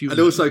it?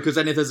 Also, because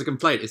then if there's a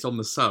complaint, it's on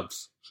the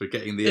subs for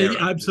getting the error.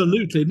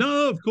 Absolutely.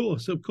 No, of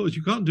course.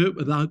 You can't do it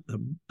without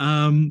them.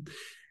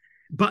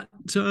 But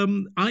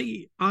so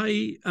early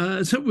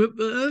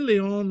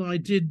on, I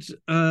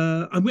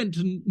went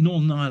to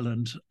Northern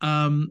Ireland.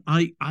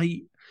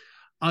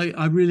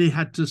 I really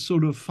had to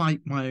sort of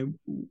fight my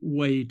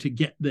way to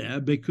get there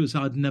because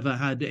I'd never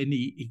had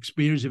any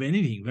experience of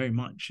anything very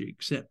much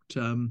except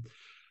nothing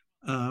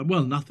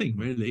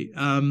really,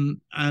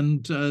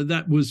 and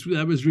that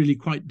was really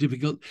quite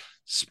difficult,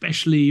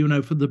 especially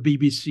for the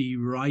BBC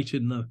right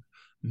in the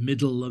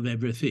middle of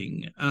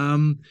everything,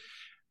 and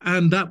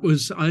that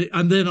was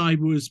and then I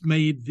was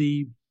made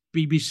the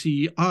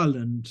BBC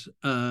Ireland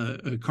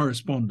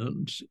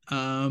correspondent,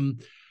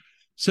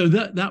 so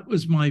that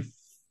was my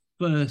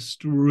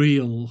first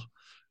real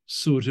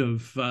sort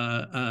of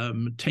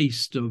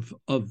taste of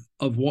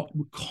what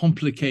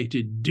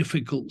complicated,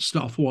 difficult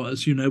stuff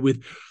was,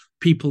 with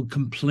people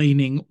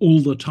complaining all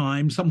the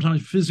time,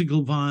 sometimes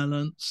physical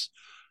violence,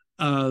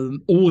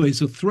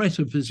 always a threat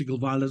of physical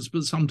violence,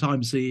 but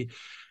sometimes the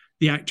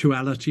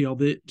actuality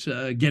of it,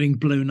 getting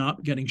blown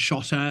up, getting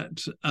shot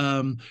at,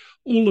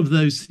 all of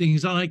those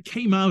things. I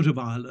came out of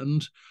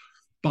Ireland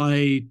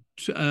by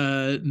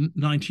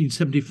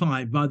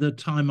 1975. By the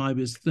time I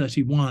was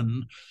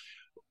 31,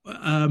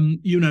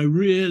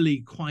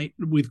 really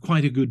with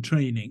quite a good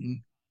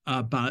training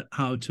about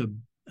how to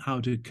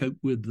cope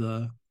with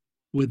the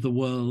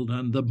world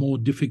and the more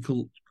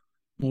difficult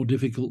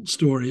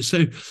stories.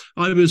 So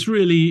I was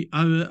really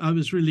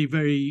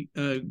very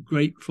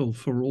grateful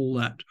for all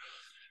that.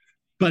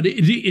 But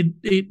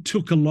it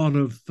took a lot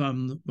of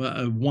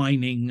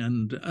whining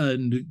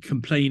and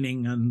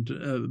complaining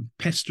and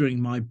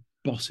pestering my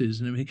bosses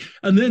and everything.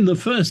 And then the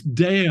first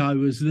day I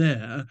was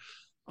there,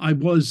 I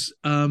was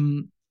I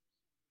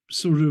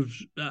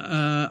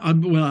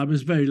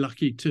was very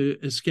lucky to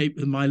escape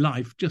with my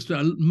life. Just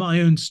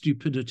my own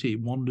stupidity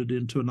wandered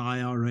into an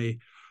IRA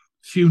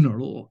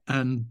funeral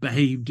and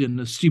behaved in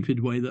a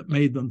stupid way that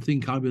made them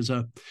think I was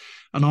an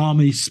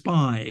army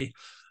spy.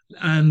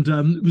 And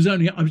I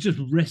was just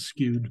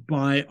rescued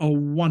by a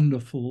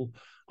wonderful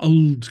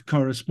old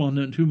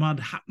correspondent whom I'd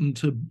happened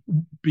to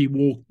be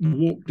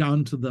walked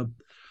down to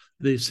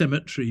the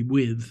cemetery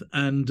with,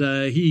 and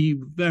he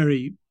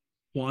very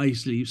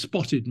wisely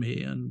spotted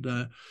me and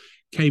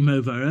came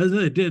over. As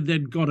they did,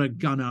 they'd got a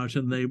gun out,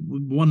 and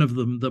one of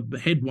them, the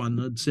head one,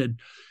 had said,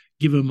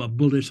 "Give him a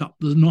bullet up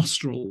the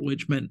nostril,"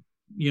 which meant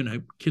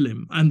kill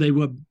him. And they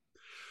were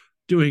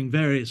doing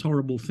various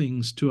horrible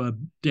things to a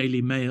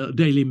Daily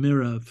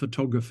Mirror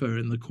photographer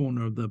in the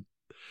corner of the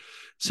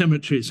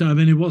cemetery. So, I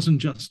mean, it wasn't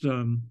just,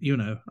 a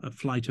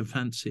flight of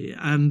fancy.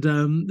 And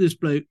this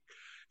bloke,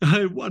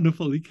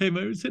 wonderful, he came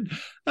over and said,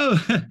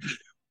 oh,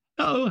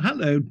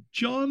 hello,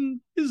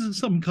 John, is there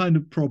some kind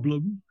of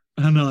problem?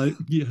 And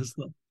yes,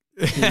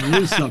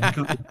 there is some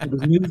kind of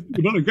problem.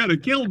 You're not going to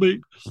kill me.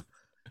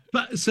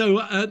 But so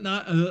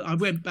I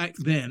went back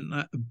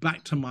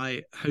to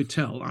my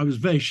hotel. I was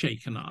very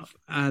shaken up,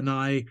 and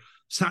I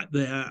sat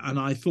there and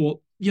I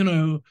thought,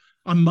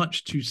 I'm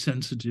much too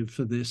sensitive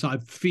for this. I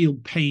feel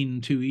pain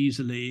too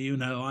easily.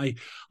 I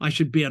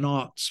should be an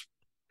arts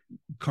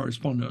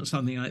correspondent or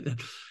something like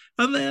that.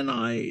 And then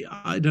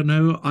I don't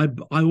know, I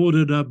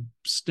ordered a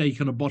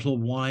steak and a bottle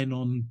of wine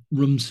on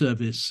room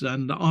service.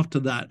 And after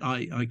that,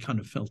 I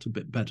kind of felt a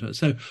bit better.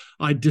 So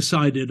I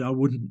decided I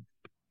wouldn't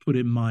put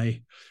in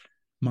my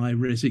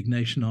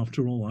resignation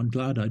after all. I'm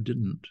glad I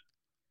didn't.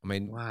 I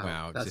mean,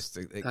 wow,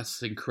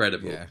 that's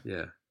incredible.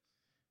 Yeah.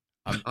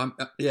 I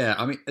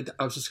mean,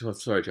 I was just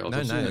sorry, Charles.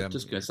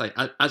 Just going to say,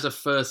 as a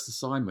first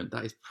assignment,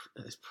 that is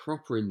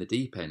proper in the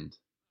deep end.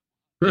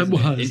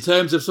 In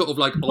terms of sort of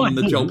like on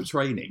the job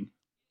training.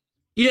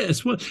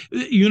 Yes, well,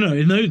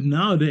 in those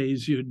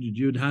nowadays,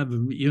 you'd have,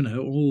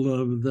 all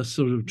of the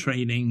sort of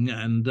training,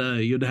 and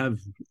you'd have,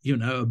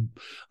 a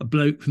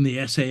bloke from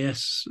the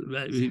SAS,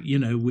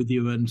 with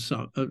you, and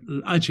so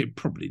actually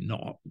probably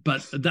not,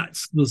 but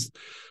that's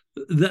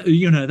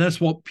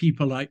that's what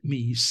people like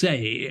me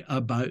say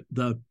about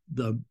the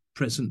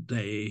present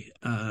day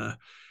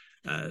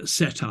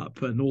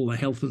setup and all the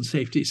health and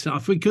safety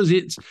stuff, because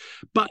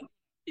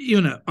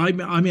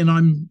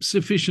I'm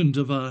sufficient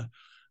of a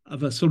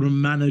sort of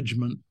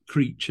management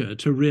creature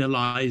to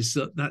realize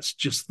that that's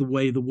just the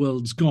way the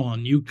world's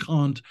gone. You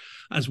can't,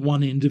 as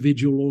one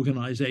individual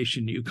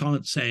organization, you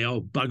can't say,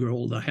 oh, bugger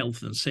all the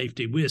health and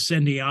safety, we're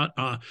sending out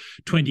our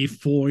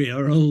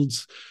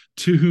 24-year-olds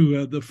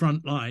to the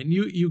front line.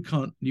 You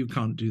can't do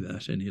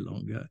that any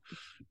longer.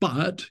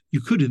 But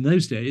you could in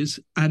those days,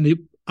 and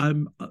I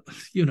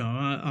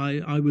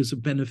was a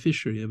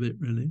beneficiary of it,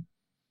 really.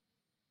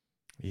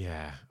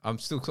 Yeah, I'm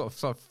still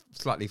sort of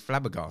slightly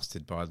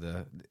flabbergasted by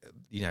the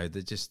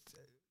just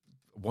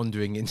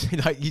wandering into,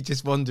 like, you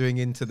just wandering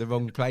into the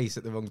wrong place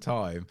at the wrong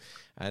time.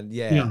 And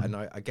and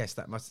I guess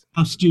that must...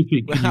 How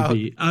stupid can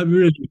you be? I'm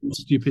really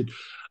stupid.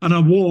 And I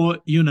wore,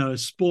 a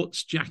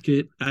sports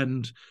jacket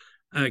and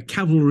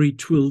cavalry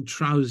twill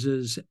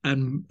trousers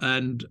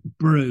and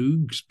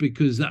brogues,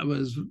 because that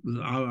was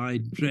how I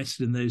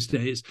dressed in those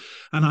days.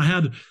 And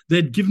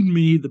the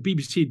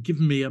BBC had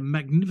given me a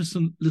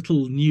magnificent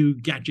little new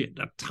gadget,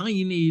 a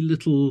tiny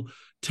little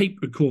tape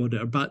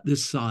recorder about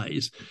this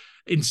size,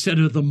 instead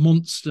of the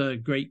monster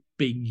great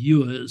big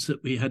Ewers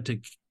that we had to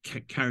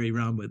carry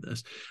around with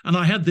us. And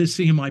I had this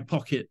thing in my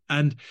pocket,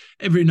 and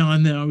every now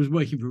and then, I was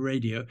working for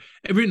radio,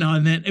 every now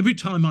and then, every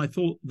time I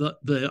thought that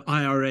the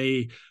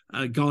IRA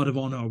Guard of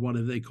Honor, or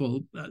whatever they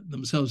call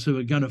themselves, who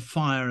were going to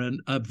fire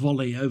a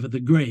volley over the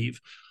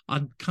grave,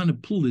 I'd kind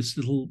of pull this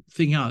little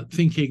thing out,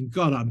 thinking,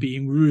 God, I'm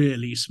being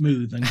really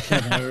smooth and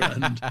clever.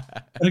 and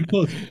of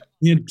course,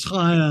 the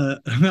entire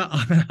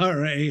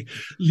IRA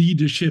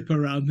leadership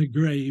around the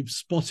grave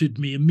spotted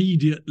me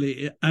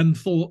immediately and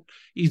thought,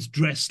 he's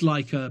dressed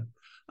like a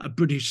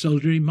British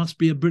soldier. He must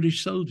be a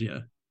British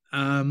soldier.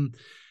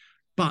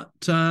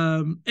 But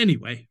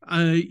anyway,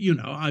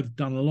 I've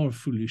done a lot of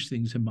foolish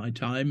things in my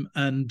time,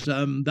 and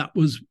that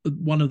was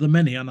one of the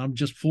many, and I'm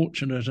just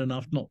fortunate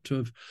enough not to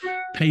have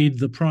paid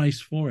the price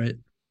for it.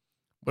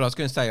 Well, I was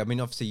going to say, I mean,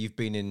 obviously you've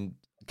been in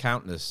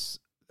countless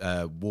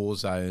war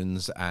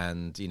zones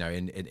and,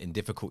 in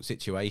difficult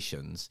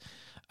situations.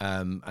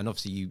 And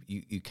obviously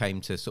you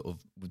came to sort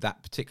of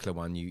that particular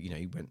one,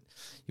 you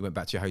went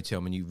back to your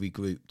hotel and you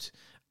regrouped.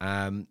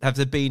 Have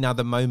there been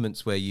other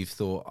moments where you've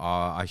thought,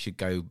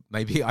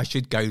 maybe I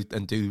should go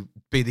and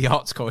be the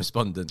arts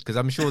correspondent? Because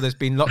I'm sure there's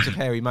been lots of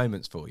hairy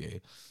moments for you.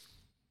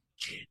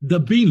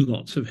 There've been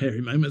lots of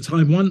hairy moments.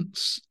 I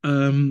once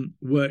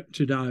worked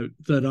it out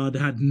that I'd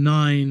had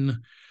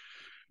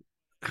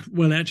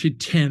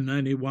 10,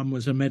 only one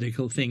was a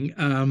medical thing,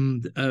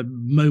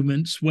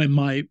 moments when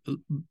my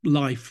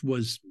life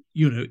was,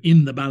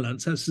 in the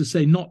balance. That's to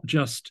say, not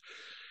just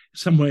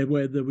somewhere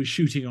where there was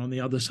shooting on the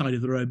other side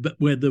of the road, but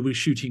where there was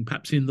shooting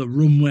perhaps in the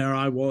room where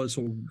I was,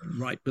 or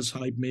right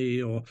beside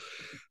me, or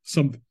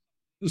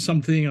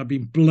something. I've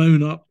been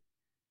blown up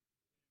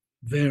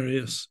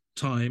various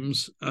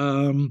times.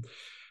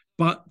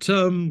 But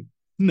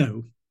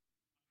no.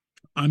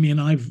 I mean,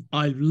 I've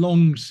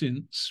long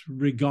since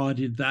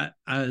regarded that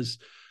as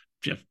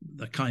just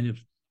the kind of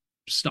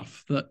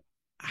stuff that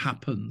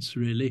happens,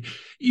 really.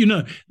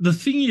 The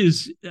thing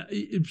is,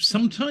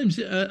 sometimes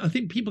I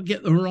think people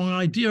get the wrong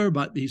idea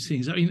about these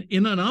things. I mean,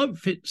 in an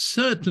outfit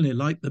certainly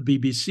like the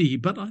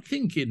BBC, but I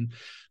think in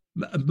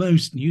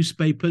most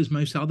newspapers,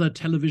 most other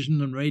television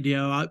and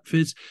radio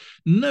outfits,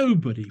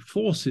 nobody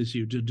forces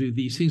you to do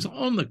these things.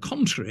 On the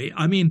contrary,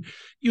 I mean,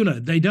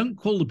 they don't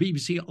call the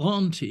BBC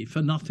auntie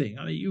for nothing.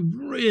 I mean, you've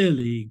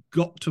really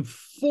got to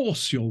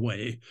force your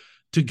way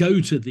to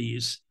go to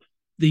these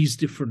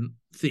different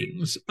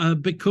things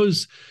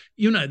because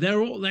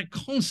they're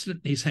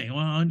constantly saying,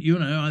 well,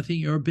 I think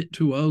you're a bit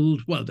too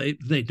old. Well,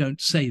 they don't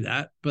say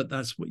that, but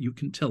that's what you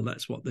can tell.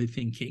 That's what they're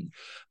thinking.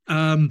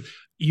 I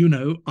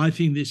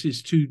think this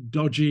is too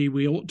dodgy.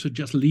 We ought to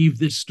just leave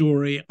this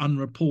story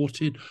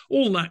unreported,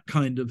 all that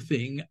kind of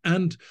thing.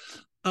 And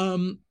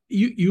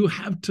you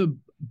have to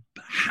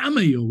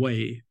hammer your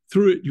way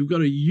through it. You've got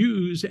to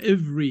use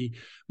every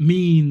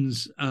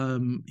means,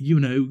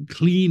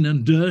 clean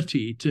and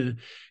dirty to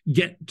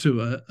get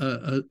to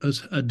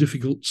a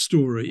difficult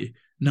story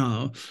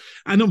now.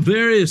 And on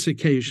various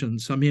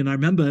occasions, I mean, I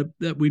remember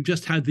that we've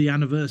just had the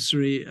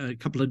anniversary a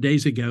couple of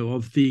days ago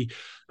of the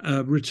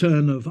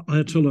return of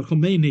Ayatollah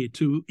Khomeini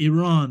to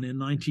Iran in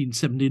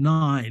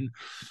 1979.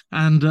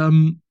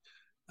 And,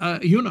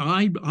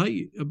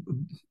 I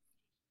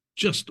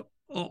just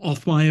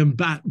off my own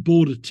bat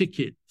bought a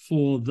ticket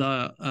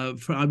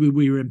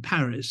we were in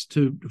Paris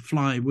to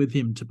fly with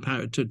him to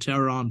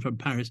Tehran from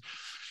Paris.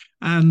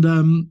 And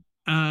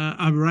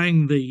I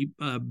rang the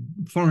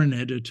foreign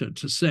editor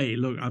to say,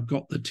 look, I've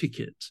got the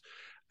tickets.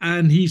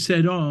 And he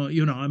said,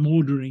 I'm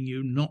ordering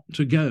you not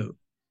to go.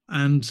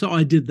 And so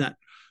I did that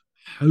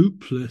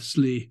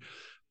hopelessly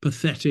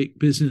pathetic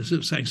business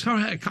of saying,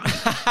 sorry, I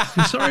can't.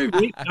 I'm sorry,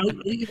 Rick.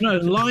 The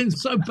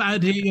line's so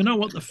bad here. You know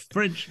what the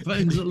French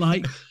phones are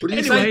like. But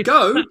anyway, say,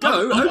 go.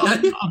 I'll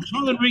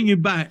try and ring you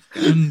back.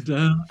 And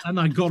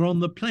I got on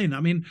the plane.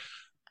 I mean,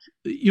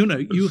 you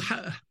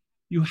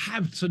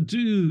have to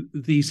do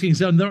these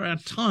things. And there are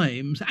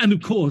times, and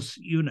of course,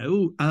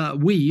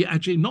 we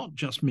actually, not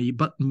just me,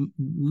 but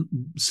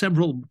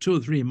two or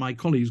three of my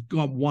colleagues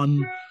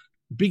won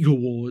big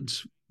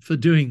awards for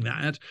doing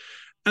that.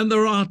 And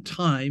there are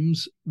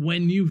times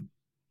when you've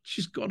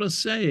just got to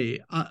say,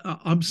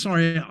 I'm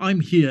sorry, I'm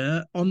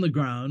here on the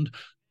ground.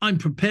 I'm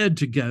prepared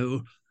to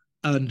go.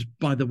 And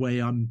by the way,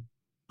 I'm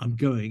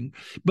going.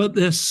 But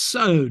they're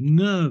so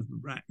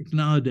nerve-wracked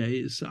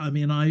nowadays. I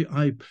mean,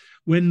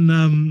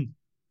 when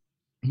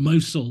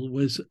Mosul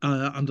was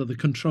under the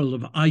control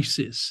of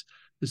ISIS,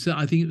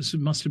 I think it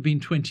must have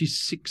been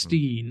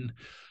 2016.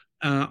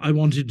 I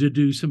wanted to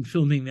do some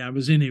filming there. I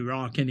was in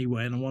Iraq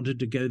anyway, and I wanted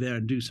to go there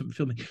and do some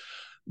filming.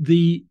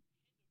 The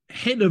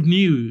head of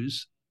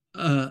news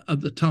at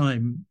the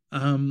time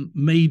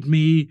made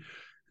me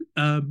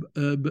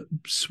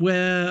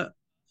swear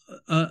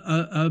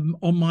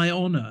on my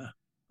honor,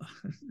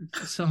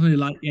 something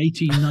like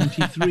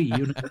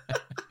 1893,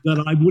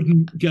 that I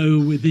wouldn't go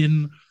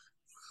within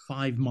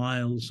 5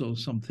 miles or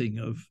something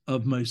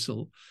of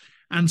Mosul.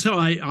 And so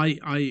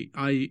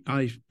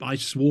I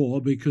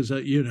swore because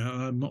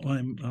I'm not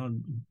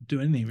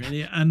doing anything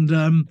really,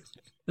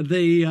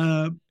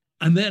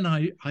 and then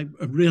I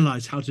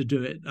realized how to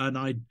do it, and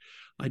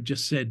I I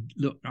just said,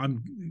 look,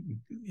 I'm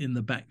in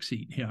the back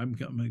seat here. I'm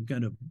going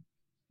to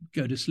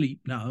go to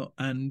sleep now,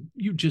 and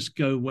you just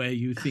go where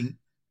you think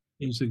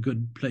is a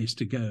good place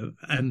to go.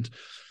 And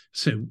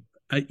so,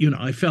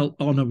 I felt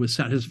honor was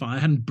satisfied. I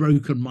hadn't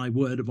broken my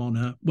word of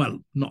honor. Well,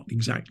 not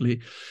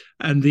exactly.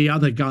 And the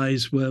other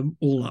guys were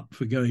all up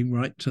for going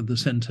right to the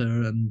center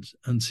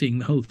and seeing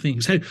the whole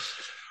thing. So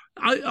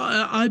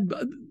I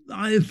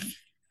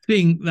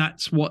think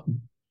that's what.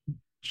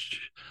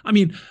 I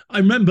mean, I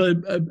remember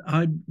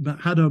I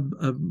had a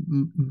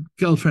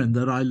girlfriend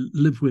that I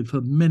lived with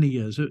for many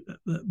years,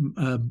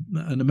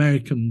 an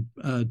American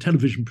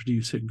television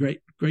producer,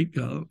 great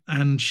girl,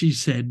 and she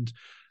said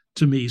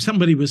to me,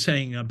 somebody was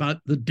saying about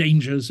the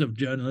dangers of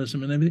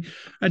journalism and everything,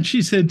 and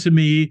she said to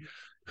me,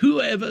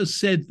 whoever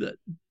said that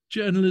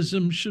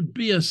journalism should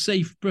be a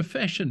safe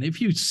profession?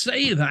 If you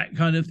say that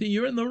kind of thing,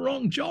 you're in the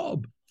wrong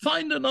job.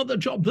 Find another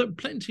job. There are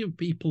plenty of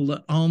people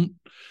that aren't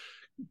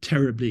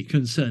terribly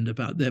concerned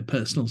about their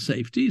personal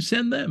safety.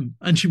 Send them.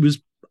 And she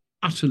was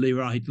utterly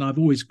right. And I've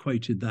always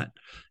quoted that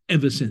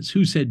ever since.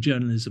 Who said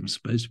journalism is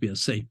supposed to be a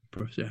safe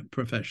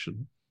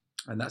profession?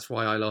 And that's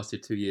why I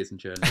lasted 2 years in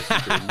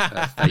journalism, doing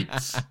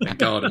fates and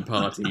garden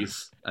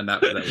parties, and that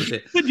was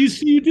it. But you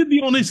see, you did the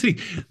honest thing.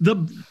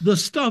 The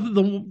stuff,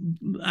 the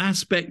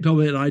aspect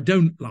of it I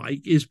don't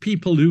like is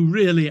people who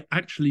really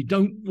actually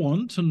don't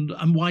want,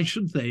 and why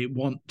should they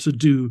want to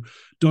do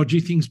dodgy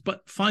things,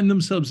 but find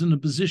themselves in a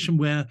position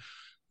where,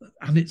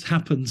 and it's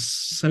happened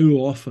so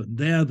often,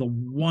 they're the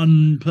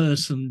one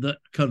person that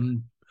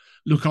can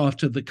look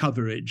after the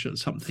coverage or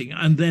something,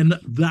 and then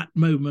at that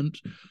moment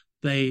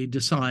they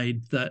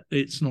decide that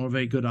it's not a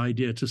very good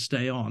idea to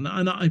stay on.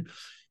 And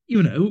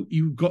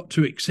you've got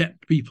to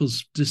accept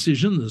people's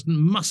decisions. There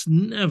must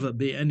never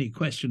be any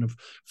question of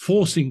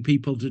forcing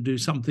people to do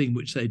something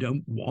which they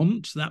don't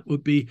want. That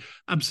would be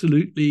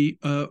absolutely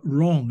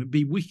wrong. It'd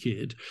be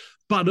wicked.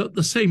 But at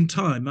the same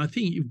time, I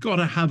think you've got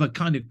to have a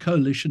kind of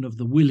coalition of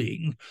the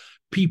willing,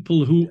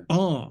 people who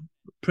are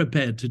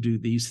prepared to do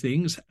these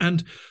things.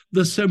 And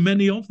there's so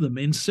many of them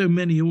in so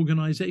many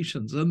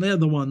organizations. And they're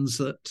the ones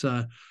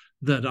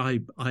that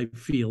I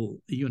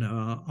feel,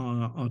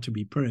 are to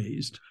be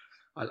praised.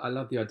 I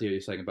love the idea you're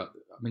saying about,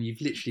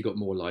 you've literally got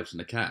more lives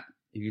than a cat.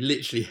 You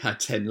literally had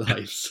 10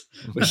 lives,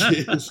 which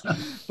is,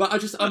 but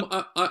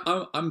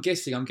I'm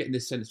guessing, I'm getting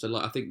this sense that,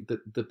 I think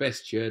that the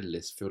best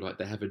journalists feel like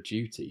they have a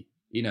duty.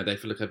 They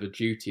feel like they have a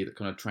duty that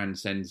kind of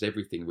transcends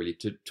everything, really,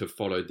 to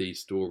follow these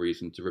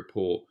stories and to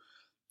report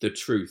the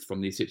truth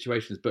from these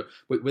situations, but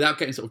without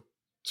getting sort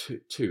of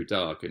too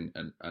dark.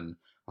 And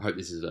I hope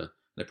this is an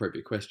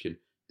appropriate question.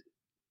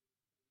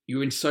 You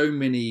were in so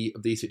many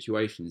of these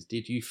situations.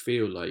 Did you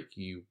feel like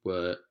you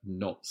were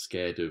not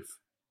scared of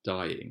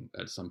dying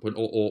at some point?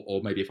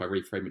 Or maybe if I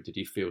reframe it, did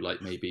you feel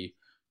like maybe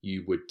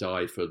you would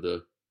die for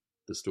the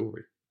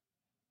story?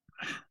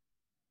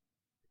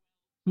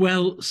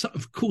 Well, so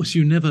of course,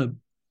 you never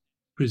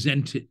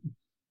present it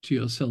to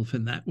yourself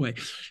in that way.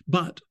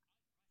 But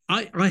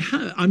I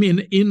have,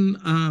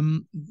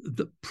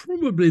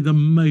 probably the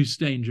most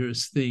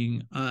dangerous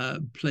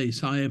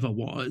place I ever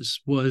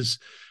was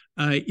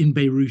in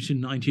Beirut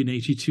in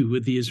 1982,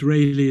 with the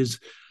Israelis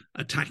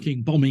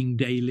attacking, bombing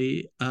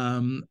daily,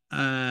 and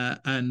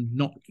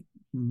not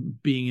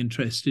being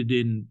interested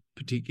in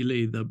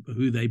particularly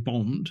who they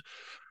bombed,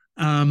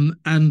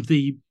 and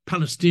the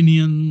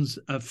Palestinians,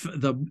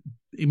 the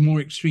more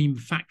extreme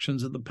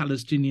factions of the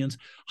Palestinians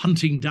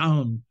hunting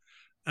down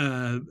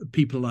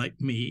people like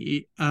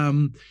me,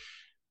 and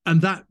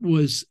that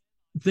was.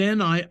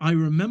 Then I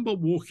remember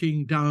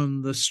walking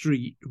down the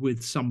street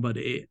with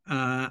somebody,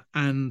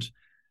 and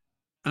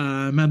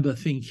I remember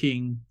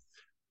thinking,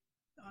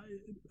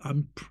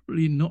 I'm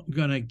probably not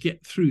going to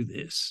get through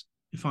this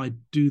if I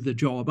do the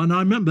job. And I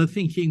remember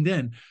thinking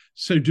then,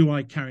 so do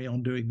I carry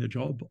on doing the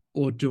job,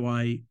 or do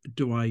I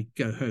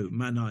go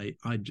home? And I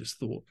just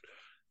thought,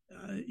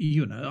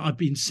 I've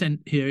been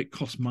sent here. It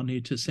costs money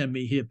to send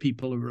me here.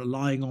 People are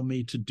relying on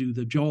me to do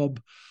the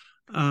job.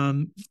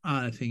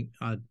 I think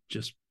I'd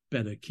just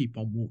better keep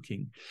on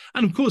walking.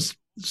 And of course,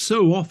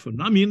 so often,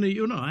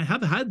 I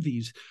have had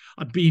these.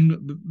 I've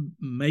been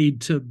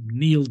made to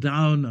kneel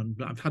down,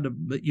 and I've had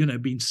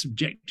been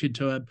subjected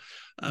to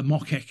a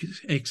mock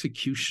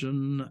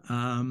execution,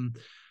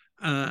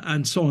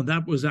 and so on.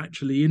 That was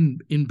actually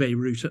in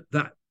Beirut at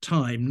that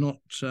time, not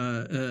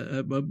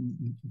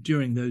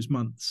during those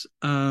months.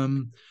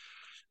 It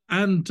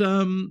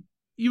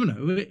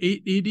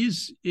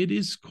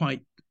is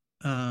quite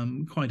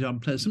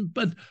unpleasant,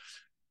 but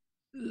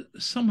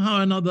somehow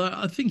or another,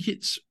 I think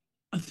it's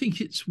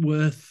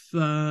worth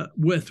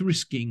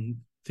risking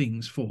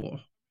things for.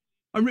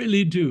 I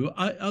really do.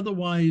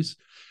 Otherwise,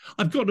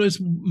 I've got this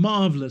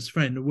marvelous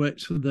friend who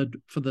works for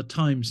the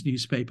Times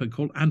newspaper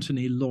called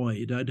Anthony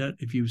Lloyd. I don't know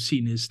if you've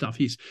seen his stuff.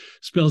 He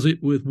spells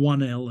it with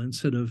one L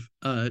instead of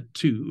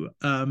two,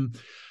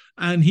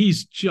 and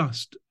he's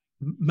just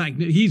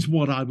magnificent. He's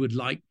what I would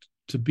like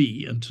to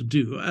be and to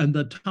do, and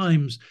the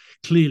Times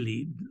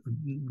clearly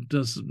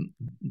doesn't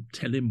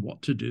tell him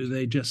what to do.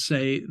 They just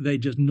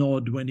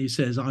nod when he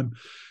says, I'm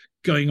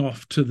going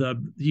off to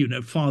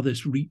the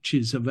farthest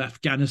reaches of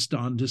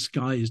Afghanistan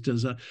disguised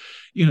as a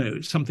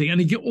something, and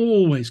he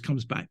always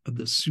comes back with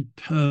the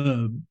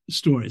superb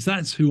stories.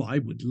 That's who I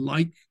would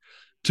like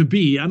to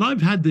be. And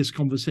I've had this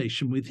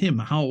conversation with him,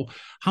 how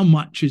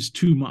much is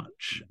too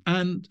much.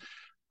 And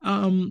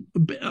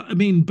I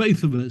mean,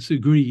 both of us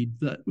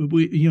agreed that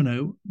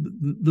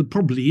there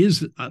probably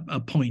is a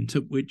point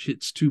at which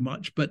it's too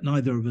much, but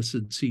neither of us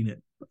had seen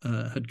it,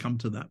 had come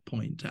to that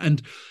point.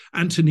 And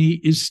Anthony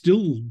is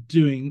still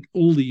doing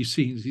all these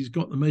scenes. He's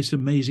got the most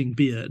amazing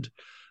beard,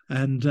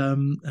 and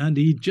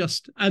he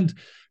just, and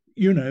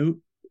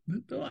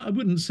I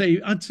wouldn't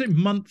say, I'd say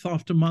month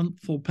after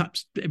month, or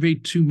perhaps every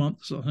 2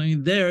 months or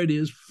something, there it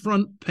is,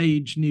 front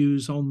page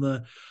news on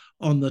the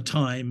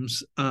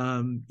Times.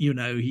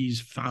 He's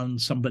found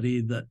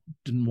somebody that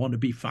didn't want to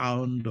be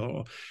found,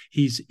 or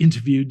he's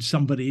interviewed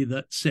somebody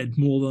that said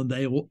more than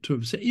they ought to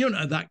have said,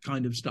 that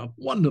kind of stuff.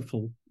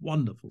 Wonderful,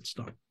 wonderful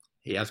stuff.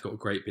 He has got a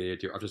great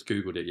beard. I've just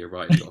Googled it. You're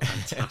right. He's got a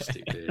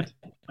fantastic beard.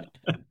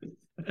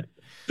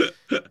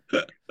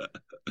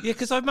 Yeah,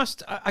 because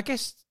I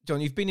guess, John,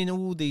 you've been in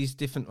all these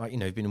different,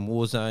 you've been in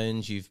war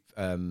zones, you've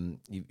been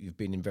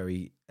in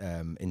very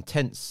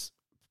intense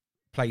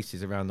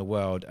places around the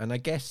world, and I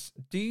guess,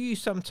 do you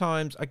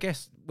sometimes, I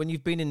guess, when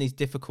you've been in these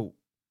difficult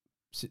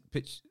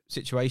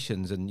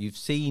situations and you've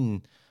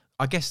seen,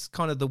 I guess,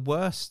 kind of the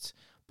worst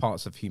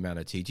parts of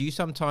humanity, do you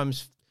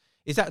sometimes,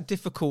 is that a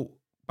difficult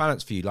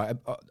balance for you, like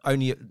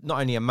not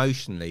only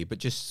emotionally, but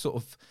just sort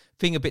of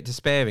feeling a bit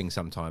despairing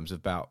sometimes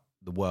about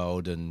the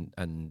world and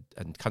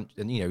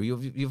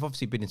you've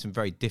obviously been in some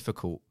very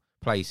difficult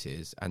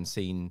places and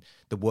seen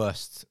the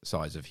worst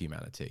sides of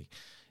humanity.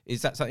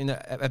 Is that something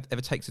that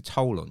ever takes a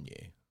toll on you?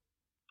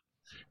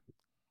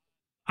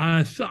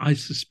 I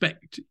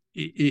suspect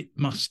it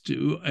must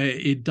do.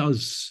 It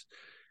does.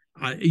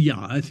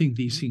 I think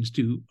these things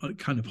do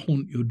kind of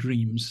haunt your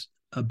dreams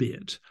a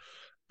bit.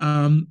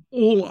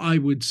 All I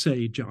would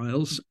say,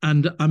 Giles,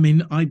 and I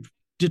mean, I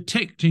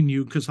detect in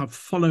you, because I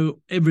follow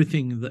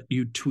everything that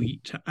you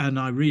tweet and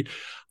I read,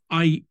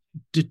 I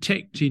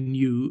detect in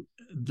you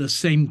the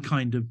same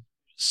kind of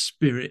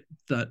spirit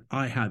that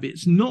I have.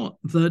 It's not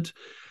that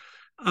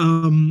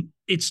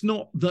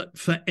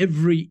for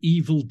every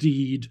evil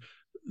deed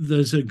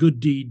there's a good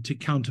deed to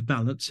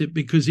counterbalance it,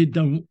 because it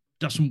doesn't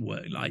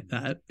work like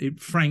that.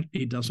 It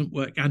frankly doesn't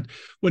work. And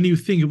when you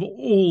think of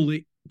all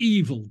the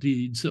evil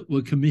deeds that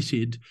were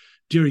committed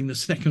during the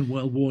Second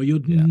World War,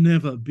 you'd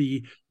never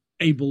be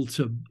able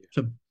to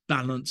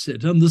balance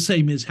it. And the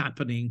same is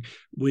happening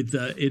with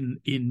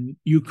in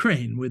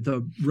Ukraine with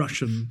the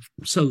Russian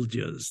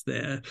soldiers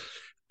there.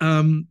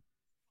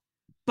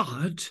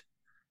 But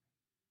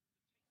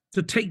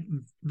to take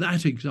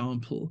that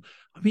example,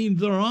 I mean,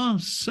 there are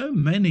so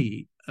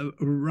many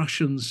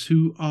Russians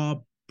who are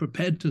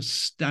prepared to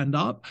stand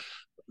up,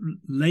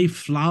 lay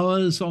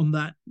flowers on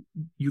that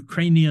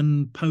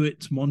Ukrainian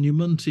poet's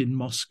monument in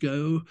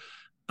Moscow,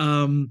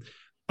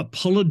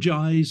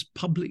 apologize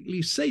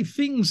publicly, say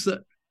things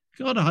that,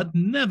 God, I'd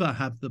never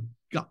have the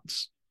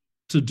guts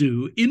to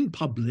do in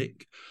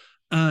public,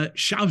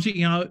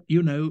 shouting out,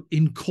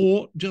 in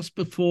court just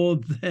before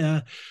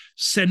their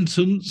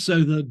sentence,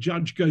 so the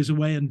judge goes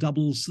away and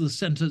doubles the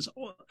sentence.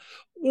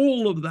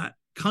 All of that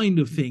kind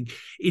of thing.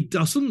 It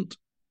doesn't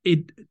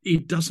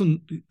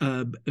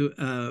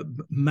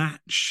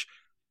match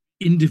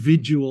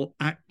individual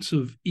acts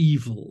of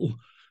evil,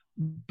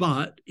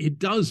 but it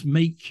does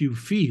make you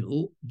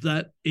feel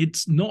that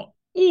it's not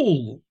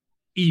all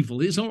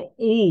evil, it's not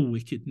all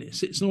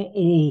wickedness, it's not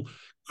all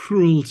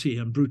cruelty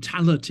and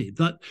brutality,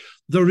 that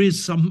there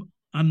is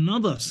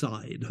another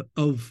side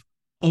of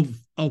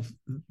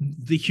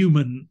the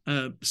human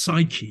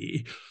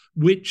psyche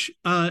which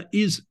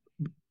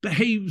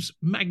behaves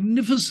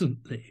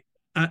magnificently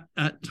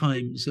at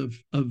times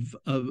of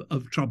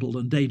trouble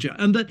and danger.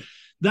 And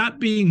that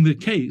being the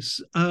case,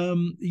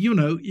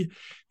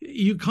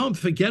 you can't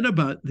forget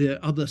about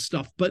the other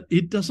stuff, but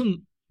it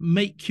doesn't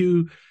make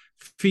you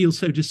feel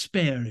so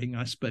despairing,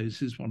 I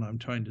suppose, is what I'm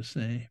trying to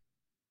say.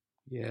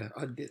 Yeah,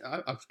 I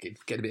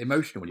get a bit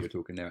emotional when you were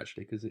talking there,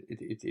 actually, because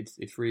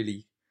it's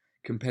really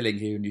compelling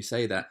hearing you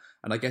say that.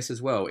 And I guess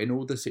as well, in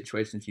all the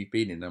situations you've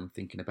been in, I'm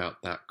thinking about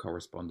that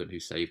correspondent who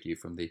saved you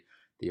from the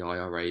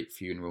IRA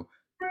funeral.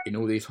 In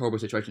all these horrible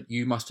situations,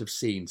 you must have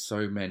seen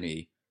so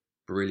many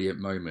brilliant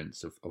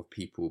moments of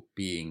people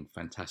being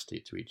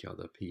fantastic to each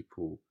other,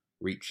 people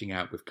reaching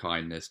out with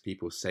kindness,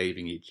 people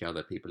saving each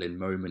other, people in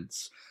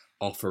moments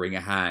offering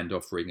a hand,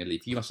 offering a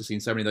leaf. You must have seen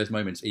so many of those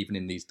moments, even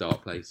in these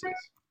dark places.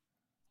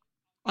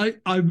 I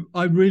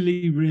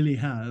really, really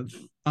have.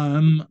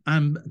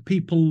 And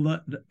people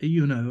that,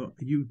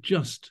 you've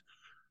just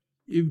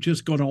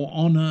got to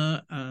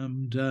honor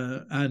and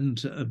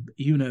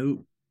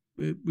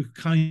we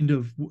kind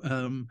of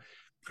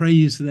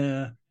praise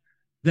their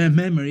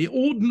memory.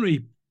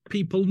 Ordinary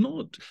people,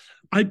 not.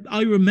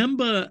 I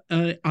remember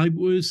I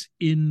was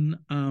in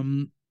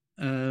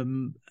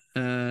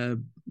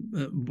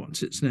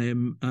what's its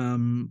name?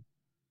 Oh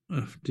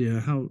dear,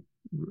 how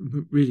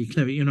really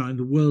clever. You know, I'm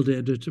the world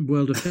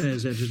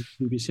affairs editor of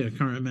BBC. I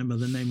can't remember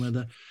the name of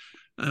the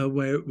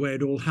where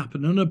it all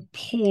happened. An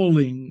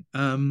appalling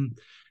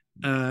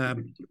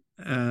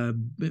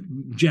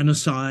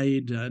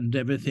genocide and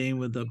everything,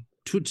 with the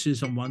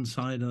Tutsis on one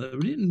side,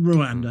 in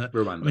Rwanda.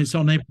 I mean, it's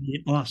on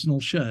every Arsenal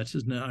shirt,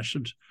 isn't it? I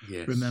should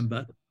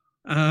remember.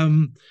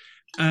 And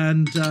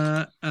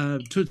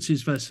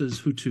Tutsis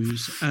versus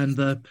Hutus, and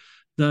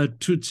the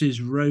Tutsis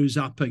rose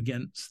up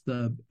against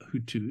the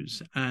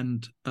Hutus,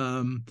 and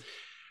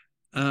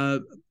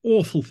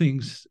awful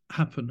things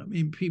happen. I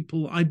mean,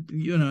 people, I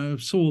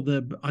saw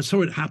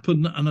it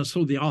happen, and I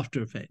saw the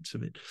after effects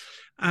of it,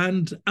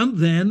 and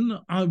then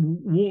I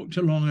walked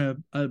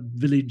along a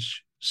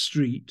village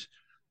street,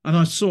 and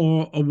I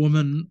saw a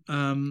woman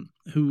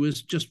who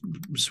was just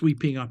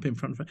sweeping up in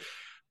front of her.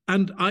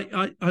 And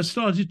I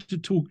started to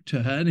talk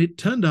to her, and it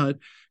turned out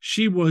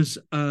she was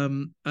a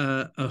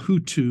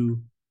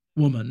Hutu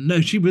woman. No,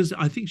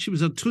 I think she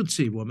was a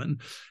Tutsi woman,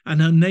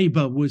 and her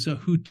neighbor was a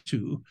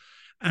Hutu.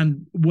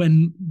 And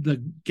when the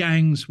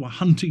gangs were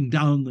hunting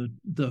down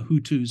the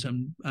Hutus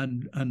and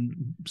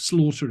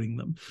slaughtering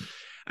them,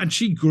 and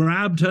she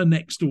grabbed her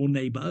next door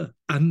neighbor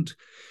and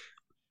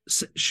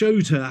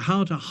showed her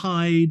how to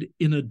hide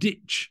in a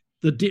ditch,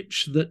 the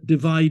ditch that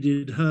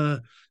divided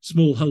her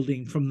small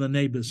holding from the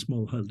neighbor's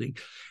small holding,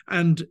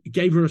 and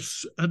gave her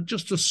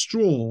just a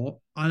straw,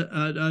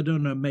 I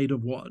don't know made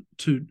of what,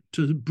 to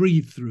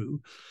breathe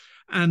through.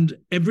 And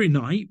every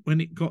night when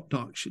it got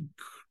dark, she'd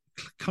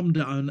come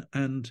down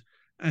and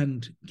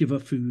give her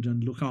food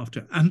and look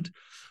after her. And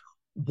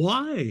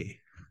why?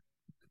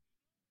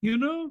 You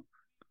know,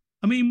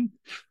 I mean,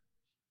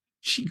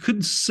 she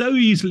could so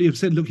easily have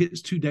said, look,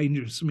 it's too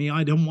dangerous for me.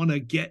 I don't want to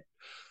get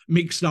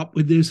mixed up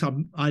with this.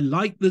 I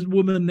like the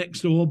woman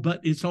next door,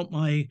 but it's not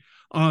my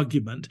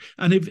argument.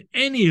 And if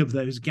any of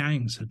those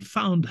gangs had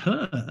found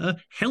her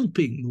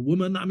helping the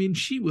woman, I mean,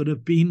 she would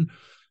have been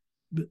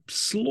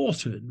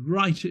slaughtered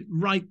right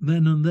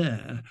then and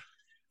there.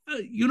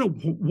 You know,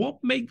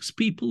 what makes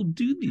people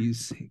do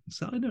these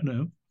things? I don't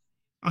know.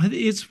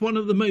 It's one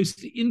of the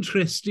most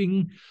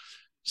interesting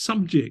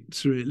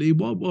subjects, really.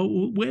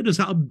 Where does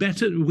our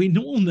better? We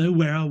all know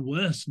where our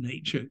worst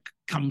nature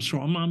comes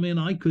from. I mean,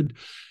 I could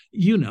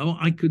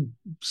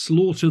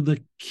slaughter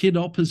the kid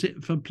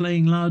opposite for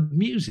playing loud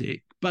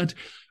music, but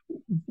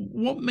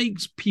what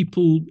makes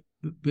people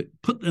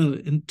put their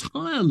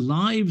entire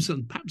lives,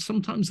 and perhaps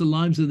sometimes the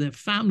lives of their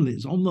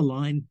families, on the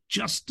line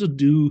just to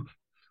do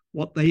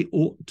what they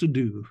ought to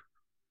do?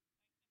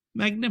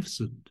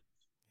 Magnificent.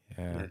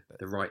 Yeah,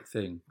 the right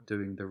thing,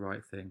 doing the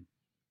right thing.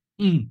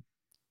 Mm.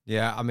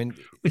 Yeah, I mean,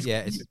 it's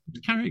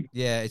character.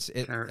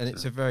 And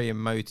it's a very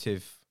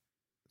emotive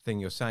thing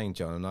you're saying,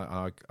 John, and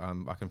I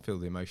can feel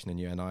the emotion in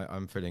you, and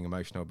I'm feeling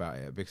emotional about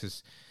it,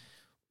 because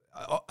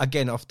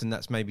again, often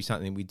that's maybe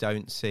something we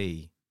don't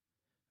see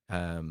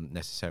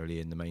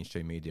necessarily in the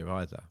mainstream media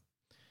either.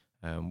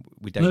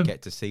 We don't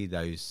get to see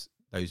those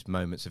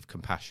moments of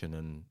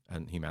compassion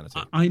and humanity.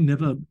 I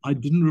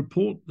didn't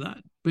report that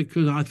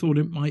because I thought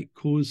it might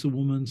cause the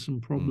woman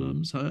some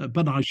problems,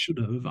 but I should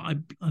have. I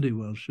bloody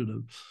well should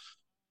have.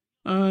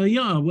 But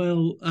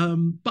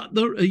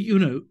there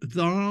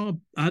are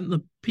and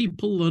the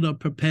people that are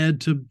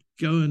prepared to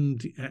go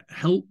and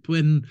help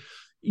when,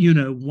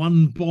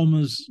 one bomb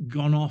has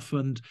gone off,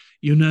 and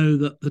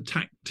that the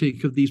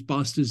tactic of these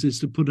bastards is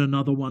to put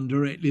another one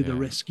directly to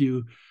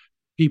rescue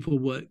people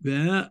work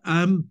there.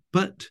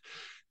 But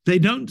they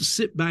don't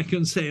sit back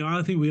and say,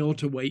 I think we ought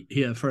to wait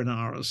here for an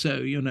hour or so,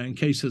 in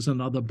case there's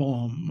another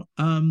bomb.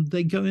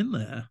 They go in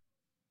there.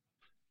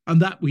 And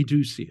that we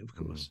do see, of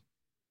course.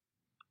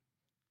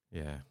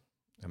 Yeah.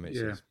 I mean,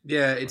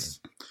 it's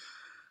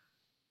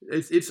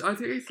I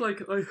think it's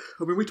like, I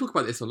mean, we talk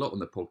about this a lot on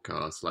the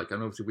podcast, like,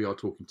 and obviously we are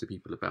talking to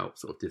people about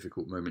sort of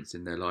difficult moments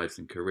in their lives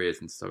and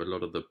careers, and so a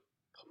lot of the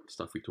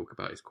stuff we talk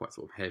about is quite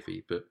sort of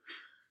heavy, but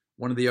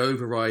one of the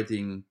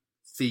overriding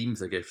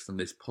themes, I guess, from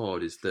this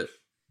pod is that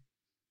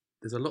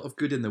there's a lot of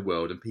good in the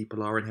world and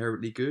people are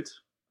inherently good,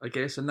 I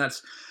guess, and I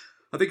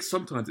think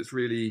sometimes it's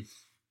really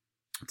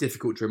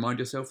difficult to remind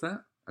yourself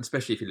that,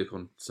 especially if you look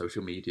on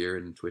social media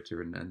and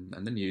Twitter and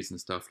the news and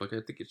stuff. Like,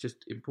 I think it's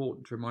just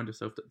important to remind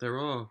yourself that there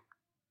are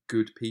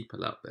good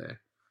people out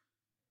there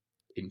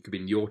in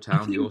your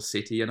town, your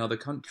city, and other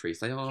countries.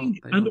 They are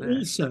there.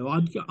 Also,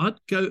 I'd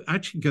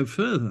go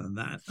further than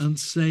that and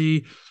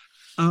say,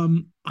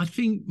 I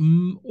think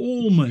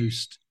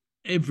almost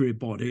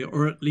everybody,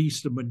 or at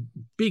least a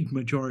big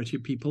majority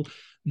of people,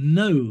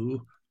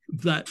 know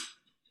that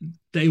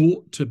they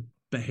ought to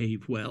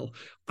behave well.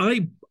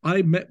 I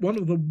met one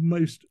of the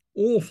most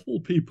awful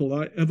people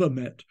I ever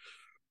met.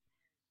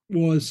 It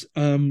was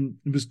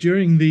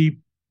during the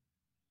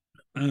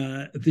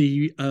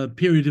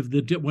period of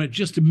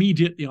just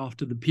immediately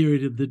after the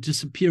period of the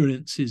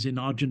disappearances in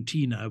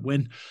Argentina,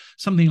 when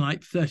something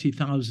like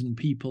 30,000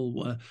 people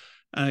were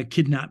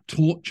kidnapped,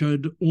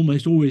 tortured,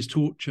 almost always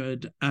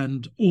tortured,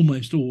 and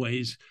almost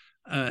always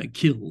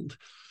killed,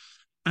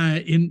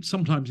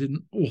 sometimes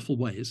in awful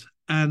ways.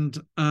 And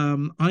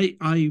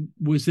I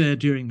was there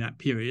during that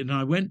period, and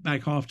I went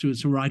back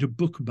afterwards to write a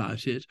book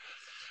about it.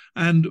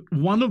 And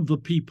one of the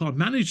people, I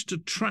managed to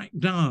track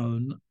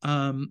down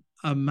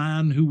a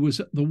man who was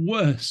at the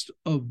worst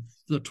of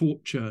the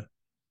torture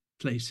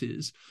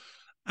places,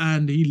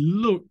 and he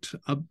looked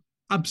an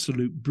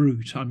absolute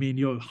brute. I mean,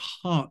 your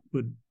heart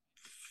would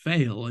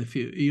fail if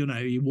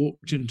he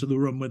walked into the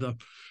room with a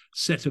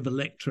set of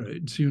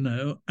electrodes,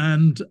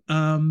 and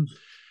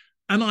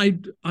I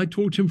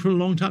talked to him for a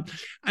long time,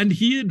 and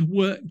he had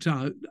worked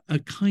out a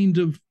kind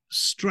of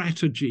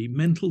strategy,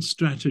 mental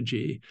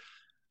strategy,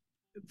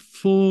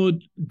 for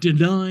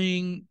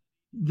denying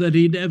that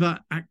he'd ever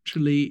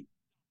actually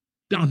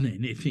done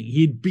anything.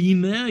 He'd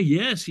been there,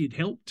 yes, he'd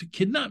helped to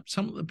kidnap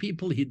some of the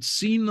people, he'd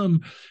seen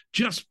them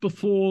just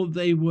before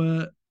they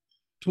were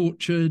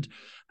tortured,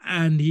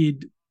 and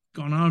he'd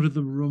gone out of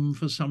the room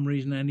for some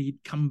reason, and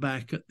he'd come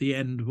back at the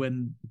end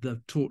when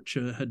the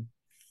torture had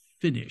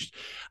finished.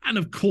 And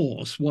of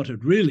course, what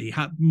had really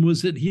happened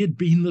was that he had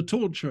been the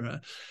torturer,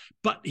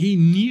 but he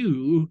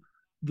knew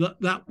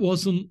that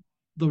wasn't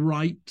the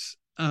right.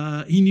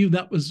 He knew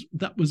that was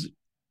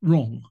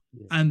wrong,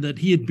 and that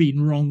he had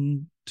been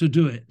wrong to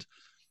do it.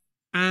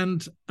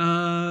 And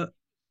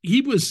he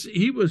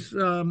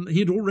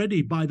had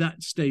already, by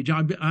that stage,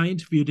 I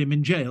interviewed him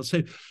in jail,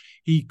 so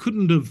he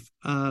couldn't have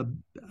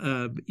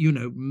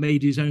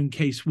made his own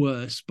case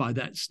worse by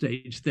that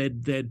stage.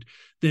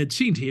 They'd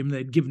seen him,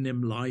 they'd given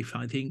him life,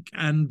 I think,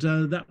 and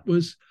that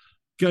was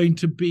going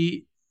to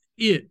be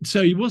it.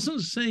 So he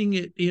wasn't saying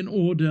it in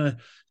order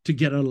to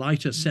get a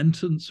lighter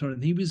sentence or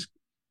anything. He was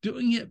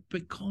doing it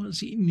because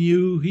he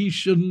knew he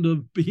shouldn't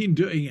have been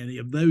doing any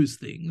of those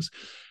things.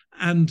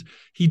 And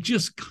he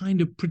just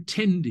kind of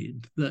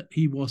pretended that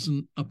he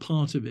wasn't a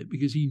part of it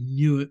because he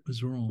knew it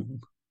was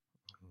wrong.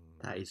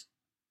 That is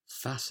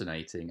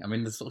fascinating. I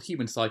mean, the sort of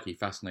human psyche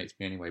fascinates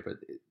me anyway, but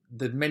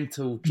the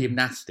mental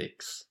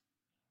gymnastics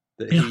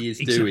that he is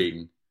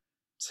doing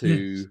to...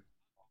 Yeah.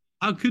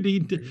 How could he,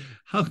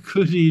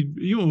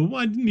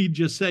 why didn't he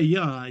just say,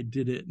 yeah, I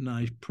did it and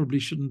I probably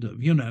shouldn't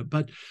have,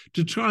 but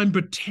to try and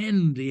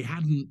pretend he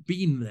hadn't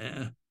been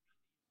there,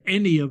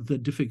 any of the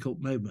difficult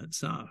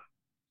moments are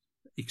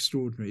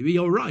extraordinary. But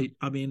you're right.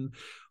 I mean,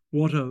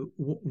 what a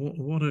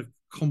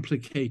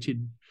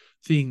complicated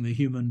thing the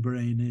human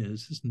brain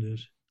is, isn't it?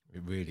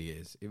 It really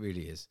is. It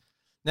really is.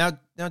 Now,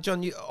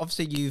 John,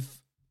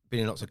 you've been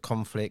in lots of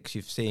conflicts.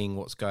 You've seen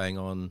what's going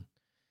on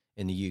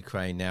in the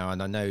Ukraine now,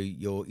 and I know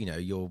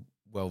you're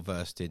well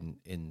versed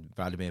in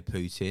Vladimir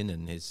Putin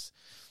and his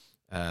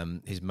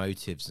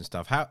motives and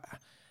stuff.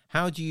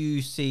 How do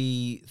you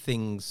see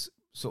things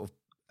sort of?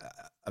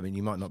 I mean,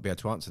 you might not be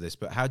able to answer this,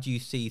 but how do you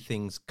see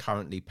things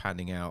currently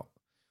panning out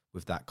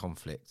with that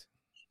conflict?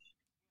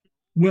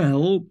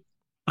 Well,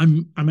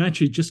 I'm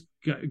actually just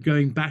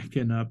going back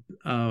in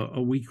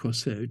a week or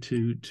so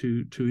to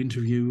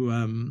interview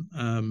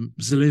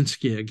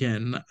Zelensky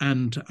again,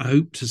 and I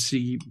hope to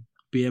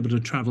be able to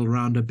travel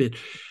around a bit.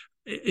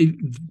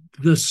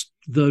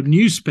 The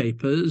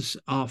newspapers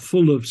are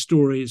full of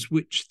stories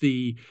which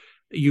the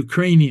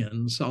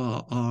Ukrainians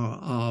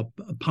are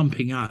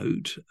pumping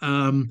out,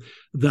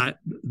 that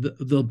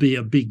there'll be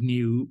a big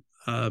new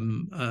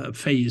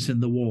phase in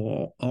the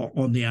war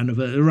around the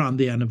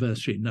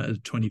anniversary,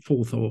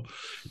 24th or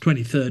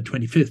 23rd,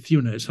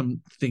 25th,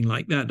 something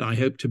like that. I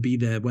hope to be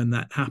there when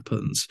that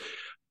happens.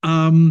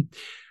 One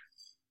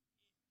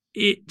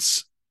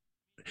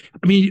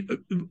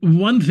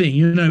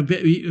thing,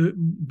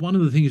 one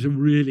of the things that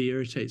really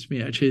irritates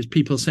me actually is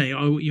people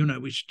saying,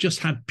 we should just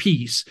have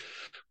peace.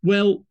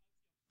 Well,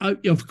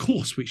 of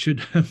course we should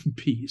have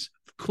peace,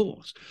 of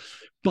course.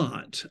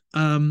 But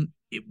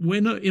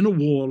when in a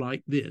war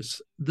like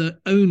this, there's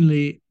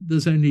only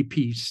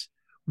peace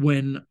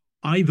when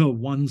either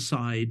one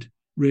side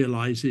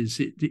realizes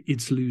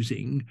it's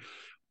losing,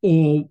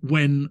 or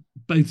when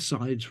both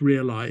sides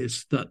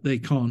realize that they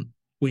can't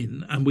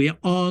win. And we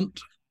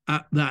aren't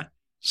at that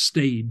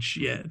stage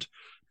yet.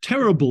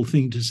 Terrible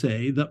thing to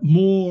say, that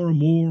more and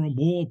more and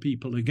more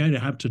people are going to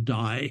have to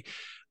die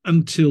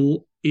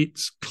until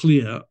it's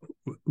clear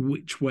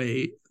which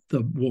way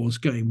the war's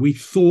going. We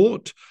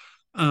thought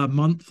a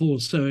month or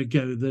so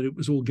ago that it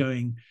was all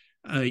going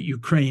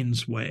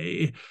Ukraine's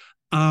way.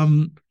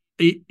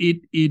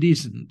 It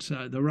isn't.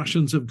 The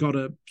Russians have got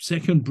a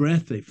second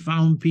breath. They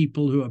found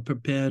people who are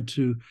prepared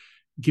to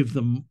give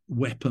them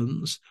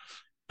weapons.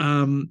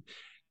 And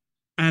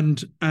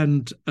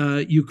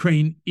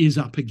Ukraine is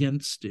up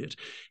against it.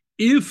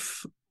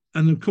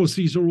 And of course,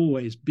 these are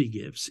always big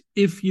ifs,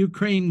 if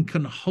Ukraine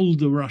can hold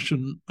the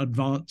Russian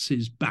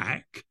advances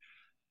back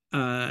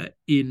at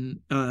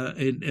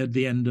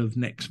the end of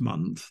next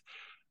month,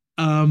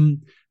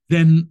 then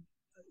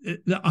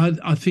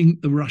I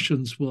think the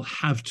Russians will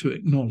have to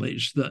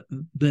acknowledge that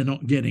they're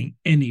not getting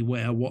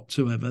anywhere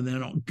whatsoever. They're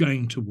not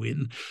going to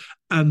win.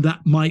 And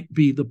that might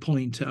be the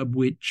point at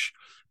which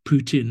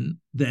Putin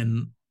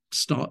then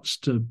starts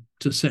to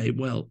say,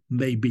 well,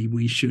 maybe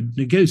we should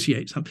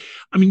negotiate something.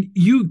 I mean,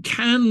 you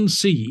can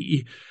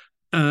see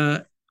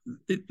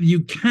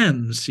you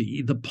can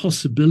see the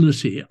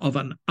possibility of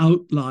an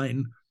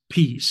outline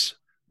peace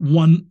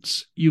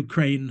once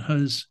Ukraine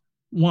has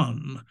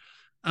won.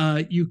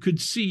 You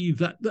could see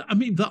that, I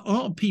mean, there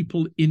are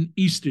people in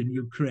eastern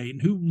Ukraine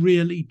who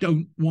really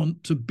don't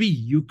want to be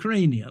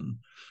Ukrainian.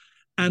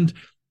 And,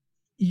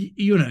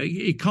 you know,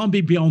 it can't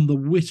be beyond the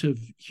wit of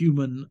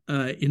human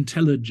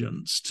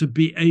intelligence to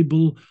be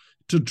able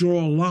to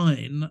draw a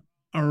line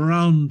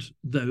around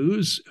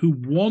those who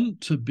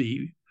want to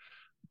be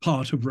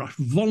part of Russia,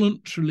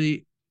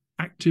 voluntarily,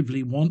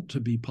 actively want to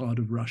be part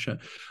of Russia,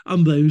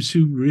 and those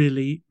who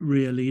really,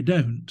 really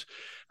don't.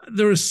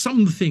 There are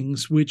some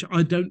things which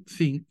I don't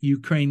think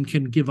Ukraine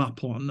can give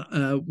up on,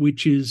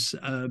 which is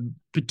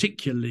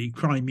particularly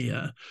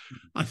Crimea.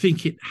 I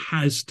think it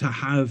has to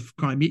have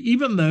Crimea,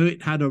 even though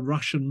it had a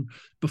Russian,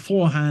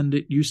 beforehand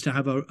it used to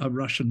have a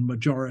Russian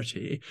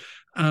majority,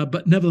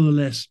 but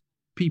nevertheless,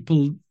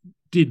 people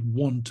did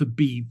want to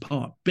be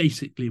part,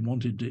 basically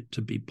wanted it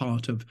to be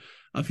part of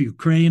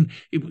Ukraine.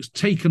 It was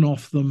taken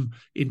off them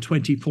in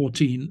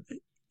 2014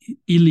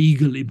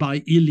 illegally,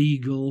 by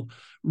illegal,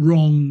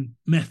 wrong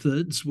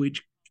methods,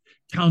 which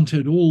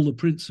countered all the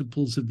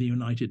principles of the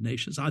United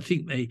Nations. I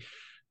think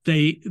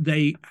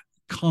they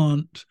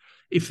can't,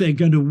 if they're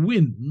going to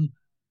win,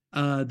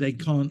 they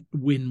can't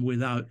win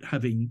without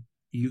having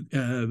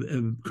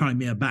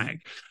Crimea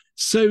back.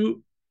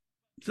 So,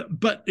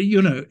 but,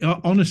 you know,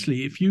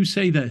 honestly, if you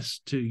say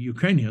this to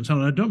Ukrainians,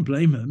 and I don't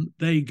blame them,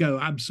 they go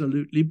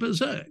absolutely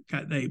berserk.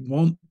 They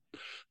want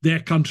their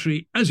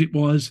country as it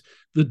was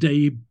the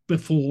day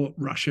before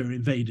Russia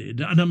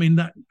invaded. And I mean,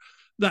 that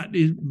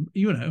is,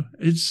 you know,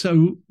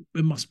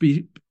 it must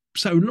be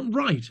so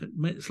right.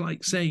 It's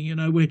like saying, you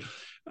know, we're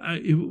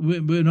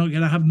not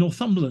going to have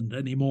Northumberland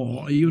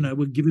anymore. You know,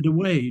 we'll give it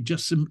away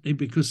just simply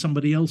because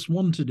somebody else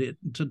wanted it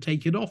to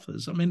take it off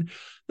us. I mean,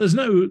 there's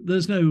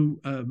no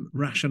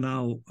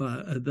rationale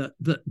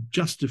that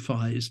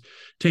justifies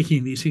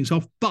taking these things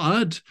off.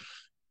 But,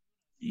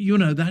 you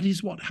know, that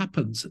is what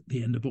happens at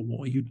the end of a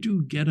war. You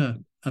do get a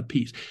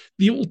peace.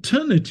 The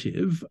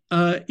alternative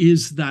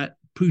is that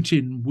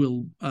Putin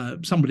will,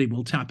 somebody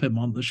will tap him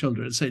on the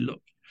shoulder and say,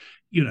 look,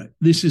 you know,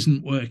 this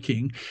isn't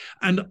working.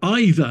 And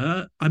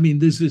either, I mean,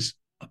 there's this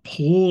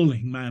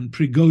appalling man,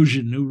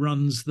 Prigozhin, who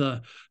runs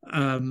the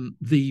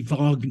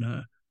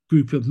Wagner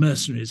group of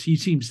mercenaries. He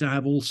seems to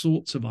have all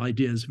sorts of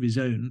ideas of his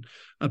own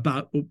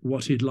about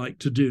what he'd like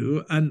to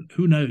do. And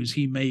who knows,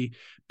 he may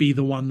be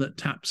the one that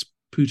taps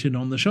Putin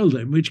on the shoulder,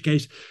 in which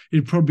case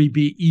it'd probably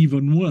be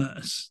even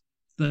worse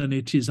than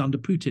it is under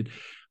Putin.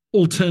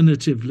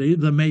 Alternatively,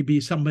 there may be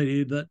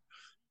somebody that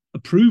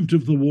approved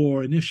of the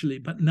war initially,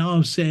 but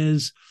now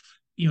says,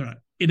 you know,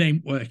 it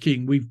ain't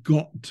working. We've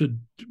got to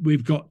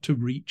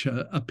reach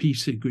a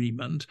peace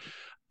agreement,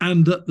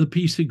 and that the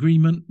peace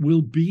agreement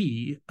will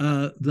be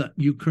that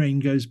Ukraine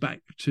goes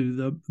back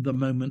to the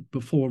moment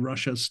before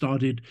Russia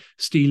started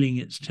stealing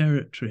its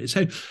territory.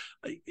 So,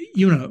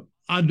 you know,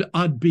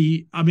 I'd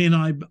be. I mean,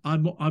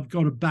 I've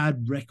got a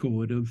bad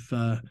record of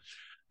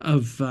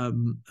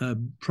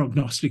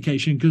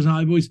prognostication because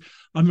I'm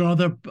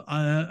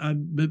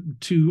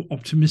too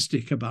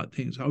optimistic about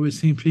things. I always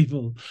think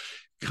people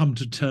come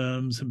to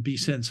terms and be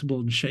sensible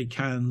and shake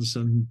hands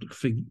and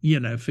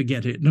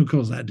forget it. And of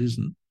course, that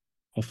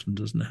often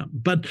doesn't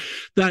happen. But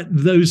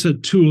those are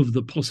two of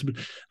the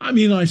possibilities. I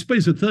mean, I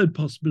suppose a third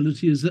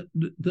possibility is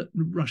that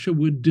Russia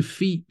would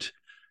defeat.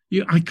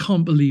 I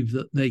can't believe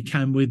that they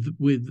can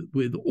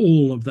with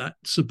all of that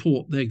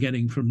support they're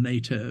getting from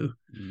NATO.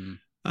 Mm.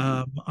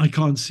 I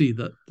can't see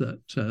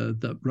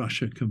that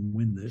Russia can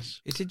win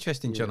this. It's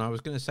interesting, John. I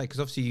was going to say, because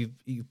obviously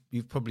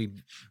you've probably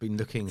been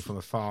looking from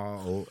afar,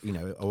 or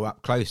or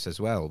up close as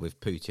well with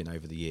Putin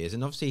over the years,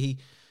 and obviously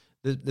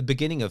the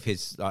beginning of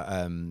his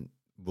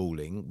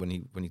ruling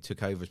when he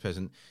took over as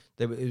president,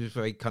 it was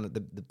very kind of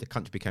the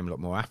country became a lot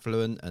more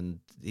affluent, and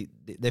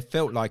they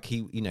felt like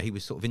he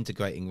was sort of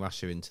integrating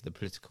Russia into the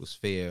political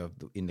sphere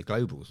in the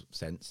global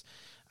sense,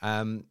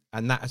 and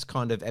that has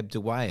kind of ebbed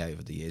away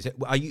over the years.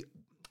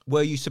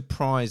 Were you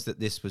surprised that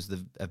this was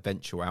the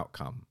eventual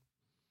outcome?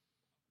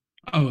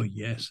 Oh,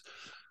 yes.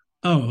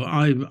 Oh,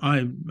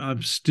 I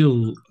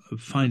still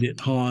find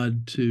it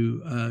hard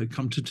to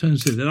come to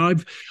terms with it.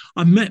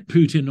 I've met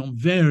Putin on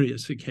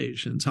various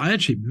occasions. I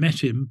actually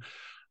met him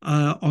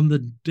on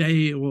the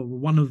day, or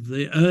one of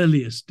the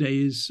earliest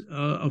days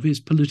of his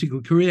political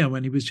career,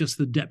 when he was just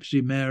the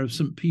deputy mayor of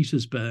St.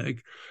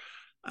 Petersburg.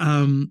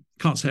 Can't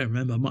say I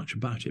remember much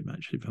about him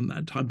actually from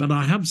that time, but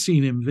I have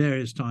seen him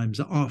various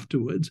times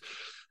afterwards.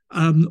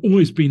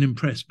 Always been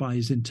impressed by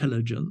his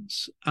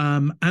intelligence,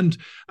 and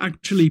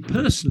actually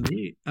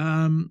personally,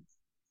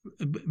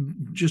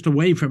 just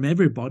away from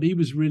everybody,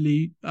 was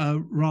really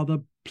rather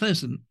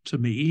pleasant to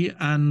me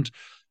and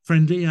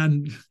friendly,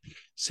 and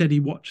said he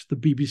watched the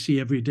BBC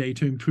every day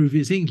to improve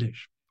his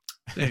English.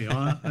 There you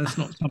are. That's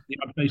not something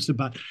I'm based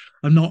about.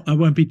 I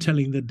won't be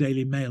telling the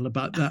Daily Mail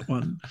about that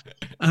one.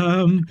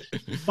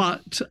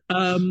 But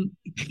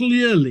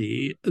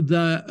clearly,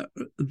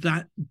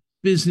 that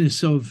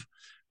business of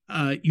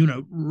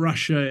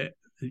Russia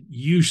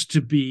used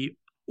to be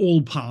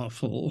all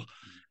powerful,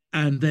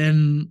 and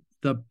then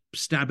the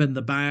stab in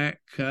the back,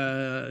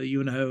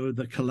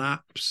 the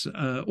collapse,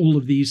 all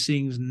of these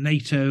things,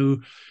 NATO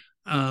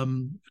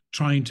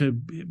trying to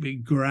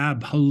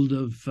grab hold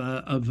of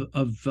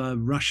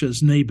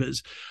Russia's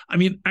neighbors. I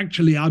mean,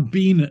 actually, I've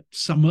been at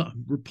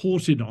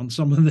reported on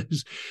some of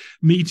those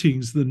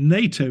meetings. The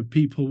NATO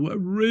people were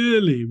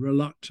really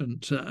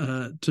reluctant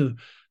to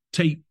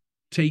take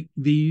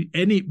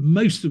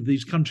most of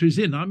these countries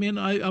in. I mean,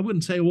 I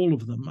wouldn't say all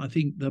of them. I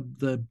think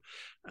the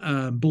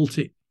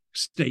Baltic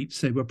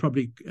states, they were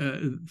probably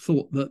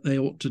thought that they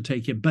ought to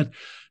take him, but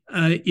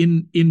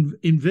in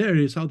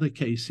various other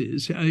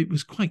cases, it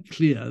was quite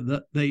clear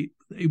that they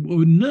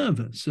were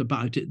nervous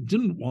about it,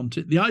 didn't want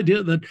it. The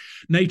idea that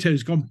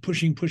NATO's gone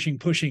pushing,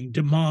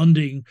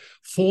 demanding,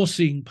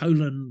 forcing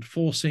Poland,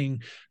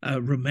 forcing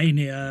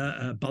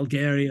Romania,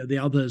 Bulgaria, the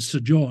others to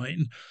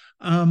join.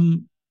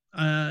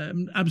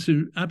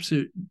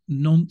 Absolute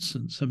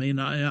nonsense. I mean,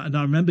 I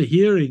remember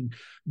hearing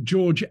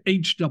George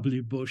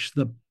H.W. Bush,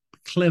 the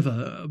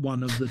clever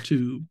one of the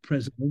two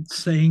presidents,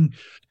 saying,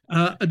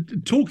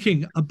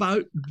 talking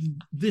about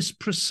this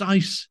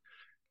precise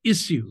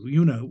issue,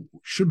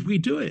 should we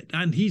do it?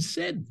 And he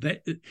said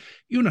that,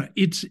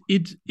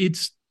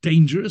 it's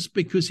dangerous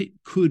because it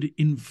could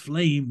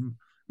inflame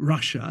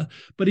Russia.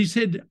 But he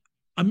said,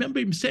 I remember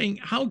him saying,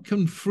 how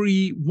can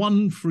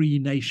one free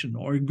nation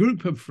or a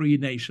group of free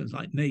nations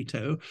like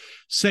NATO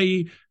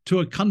say to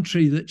a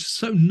country that's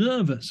so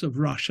nervous of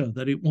Russia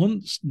that it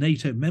wants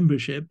NATO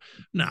membership,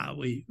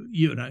 no,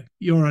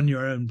 you're on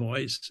your own,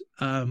 boys.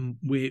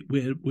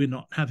 We're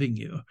not having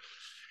you.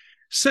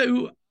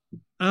 So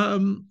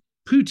Putin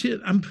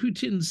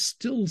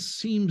still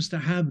seems to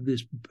have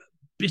this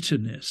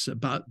bitterness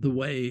about the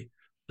way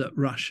that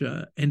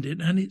Russia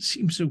ended, and it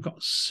seems to have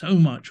got so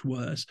much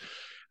worse.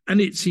 And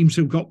it seems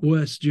to have got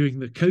worse during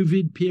the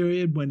COVID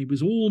period when he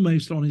was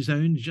almost on his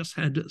own. He just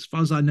had, as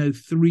far as I know,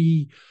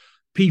 3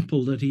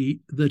 people that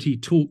he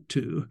talked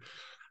to.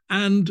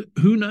 And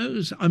who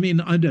knows? I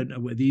mean, I don't know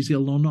whether he's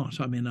ill or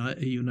not. I mean,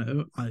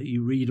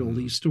 you read all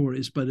these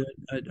stories, but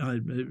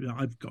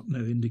I've got no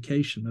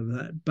indication of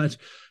that. But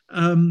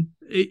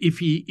if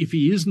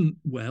he isn't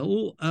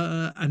well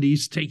and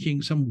he's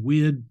taking some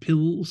weird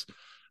pills,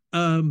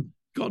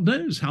 God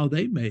knows how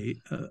they may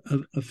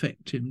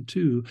affect him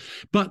too.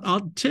 But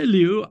I'll tell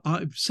you,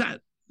 I've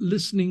sat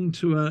listening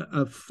to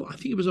I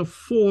think it was a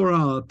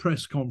 4-hour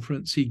press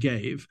conference he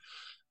gave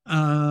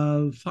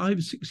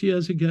 5-6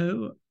 years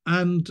ago.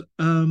 And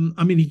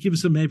I mean, he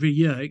gives them every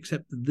year,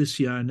 except that this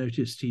year I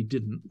noticed he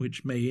didn't,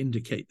 which may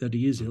indicate that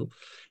he is ill.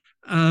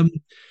 And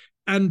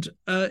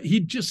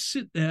he'd just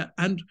sit there,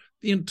 and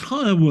the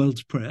entire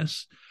world's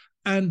press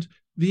and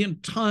the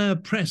entire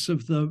press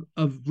of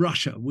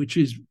Russia, which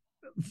is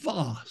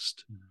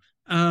vast,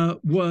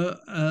 were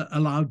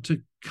allowed to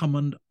come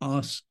and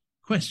ask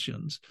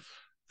questions.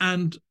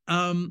 And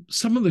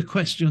some of the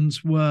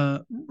questions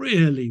were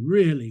really,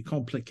 really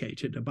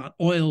complicated about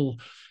oil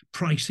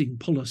pricing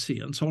policy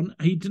and so on.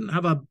 He didn't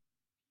have a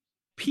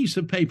piece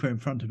of paper in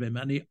front of him,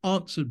 and he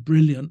answered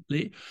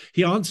brilliantly.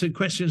 He answered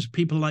questions of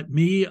people like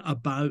me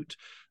about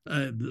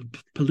the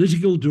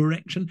political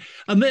direction.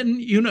 And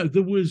then,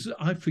 there was,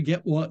 I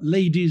forget what,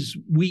 Ladies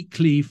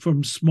Weekly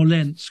from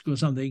Smolensk or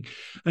something,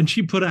 and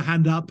she put her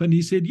hand up and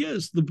he said,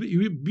 yes, the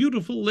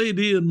beautiful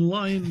lady in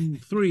line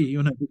 3,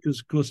 because,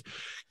 of course,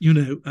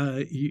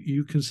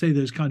 you can say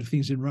those kind of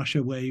things in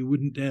Russia where you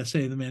wouldn't dare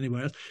say them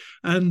anywhere else.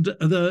 And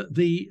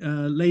the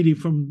lady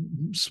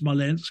from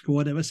Smolensk or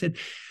whatever said,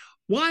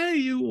 why are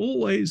you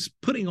always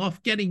putting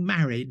off getting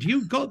married?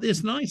 You've got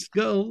this nice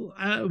girl.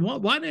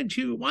 Why don't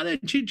you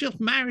just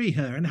marry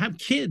her and have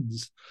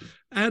kids?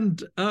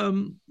 And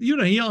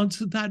he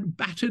answered that,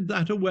 batted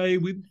that away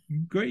with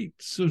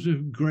great sort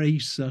of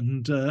grace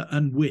and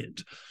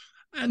wit.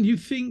 And you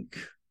think,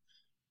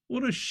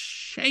 what a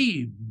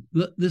shame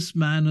that this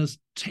man has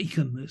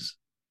taken this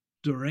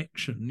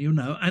direction,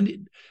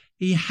 and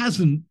he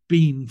hasn't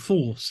been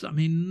forced. I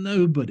mean,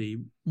 nobody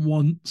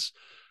wants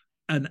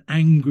an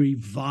angry,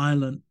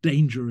 violent,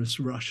 dangerous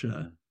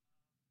Russia.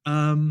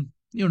 Sorry,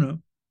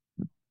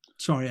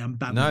 I'm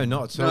babbling. No,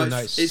 not at all. No,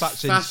 it's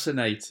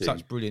fascinating.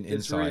 Such brilliant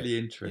insight. It's really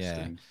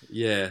interesting.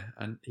 Yeah,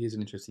 and he's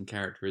an interesting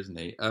character, isn't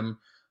he? I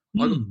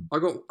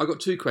got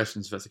 2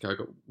 questions, if that's okay. I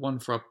got one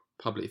for our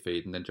public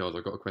feed, and then Giles,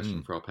 I got a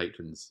question for our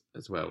patrons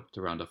as well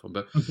to round up on.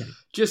 But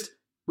just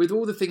with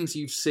all the things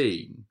you've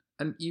seen,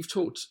 and you've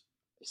talked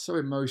so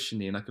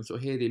emotionally, and I can sort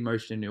of hear the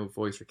emotion in your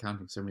voice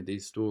recounting so many of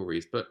these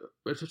stories, but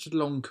such a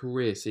long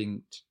career,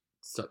 seeing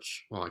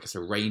such, well, I guess a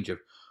range of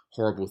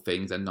horrible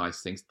things and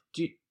nice things.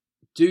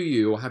 Do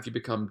you, or have you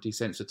become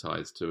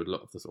desensitized to a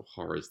lot of the sort of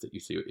horrors that you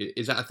see?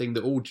 Is that a thing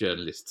that all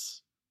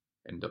journalists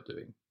end up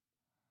doing?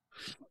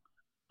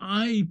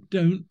 I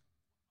don't.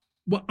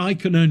 Well, I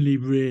can only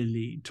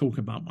really talk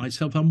about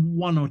myself. I'm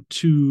 1 or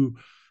 2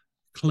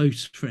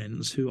 close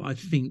friends who I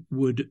think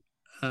would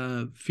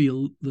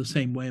feel the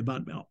same way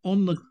about me.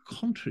 On the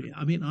contrary,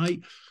 I mean,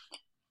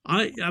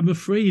 I am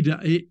afraid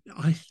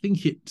I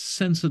think it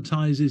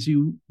sensitizes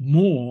you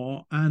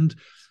more, and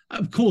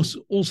of course,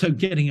 also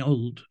getting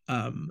old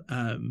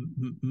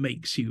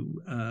makes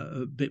you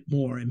a bit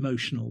more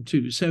emotional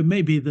too. So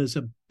maybe there's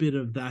a bit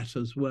of that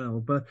as well.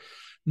 But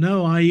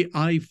no,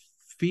 I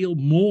feel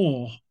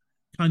more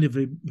kind of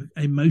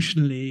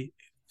emotionally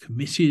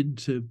committed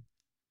to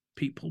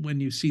people when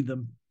you see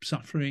them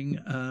suffering.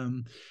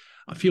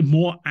 I feel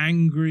more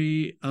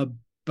angry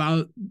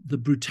about the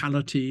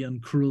brutality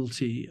and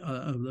cruelty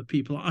of the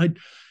people. I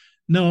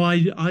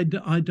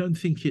don't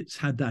think it's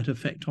had that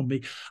effect on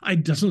me.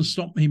 It doesn't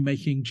stop me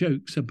making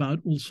jokes about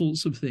all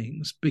sorts of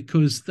things,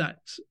 because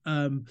that's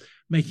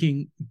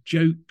making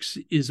jokes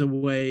is a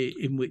way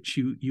in which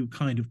you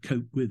kind of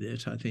cope with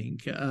it, I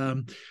think.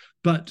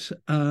 But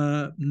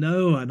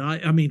no, and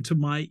I mean, to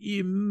my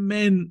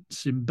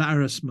immense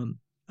embarrassment,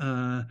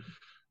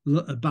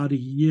 about a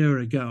year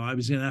ago, I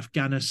was in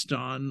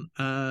Afghanistan,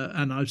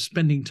 and I was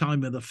spending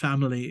time with a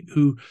family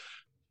who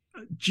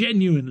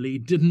genuinely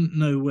didn't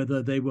know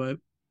whether they were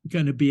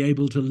going to be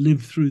able to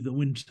live through the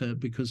winter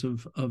because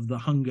of the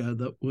hunger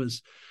that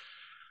was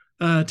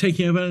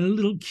taking over. And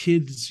little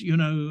kids,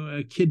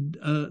 a kid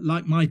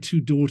like my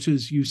two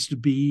daughters used to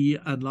be,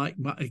 and like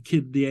a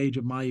kid the age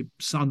of my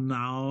son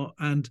now.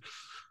 And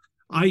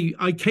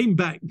I came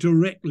back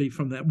directly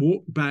from that,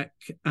 walked back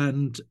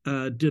and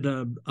did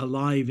a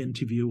live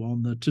interview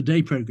on the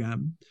Today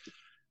program.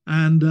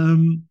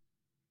 And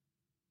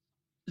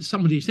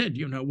somebody said,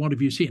 what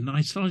have you seen? And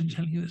I started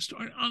telling the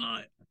story. And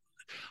I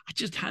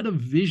just had a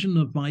vision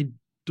of my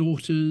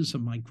daughters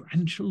and my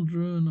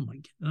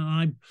grandchildren.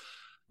 And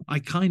I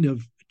kind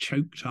of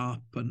choked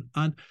up.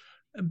 And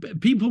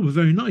people were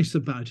very nice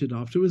about it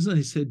afterwards.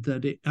 They said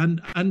that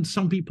and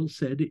some people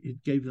said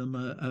it gave them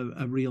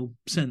a real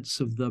sense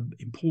of the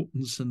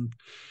importance.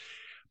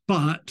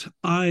 But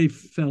I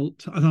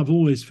felt, and I've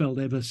always felt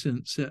ever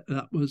since,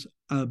 that was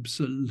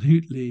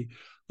absolutely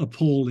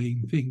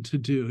appalling thing to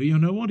do.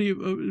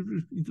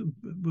 The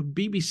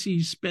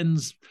BBC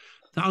spends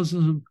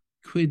thousands of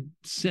quid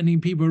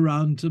sending people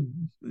around to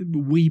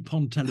weep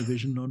on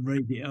television, on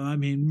radio. I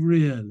mean,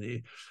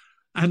 really.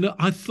 And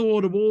I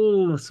thought of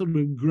all the sort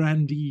of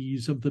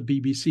grandees of the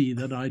BBC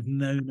that I'd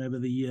known over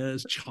the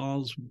years,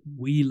 Charles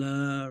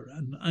Wheeler,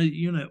 and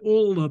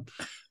all the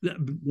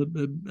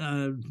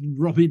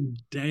Robin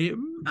Day.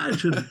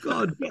 Imagine,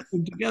 God, get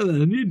them together.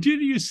 And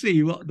did you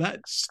see what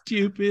that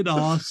stupid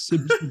ass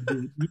Simpson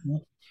did?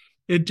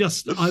 It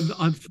just,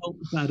 I've felt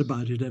bad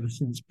about it ever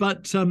since.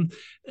 But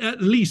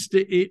at least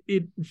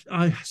it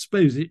I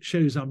suppose it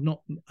shows I'm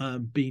not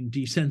being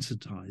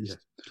desensitized.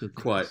 Yeah,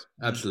 quite,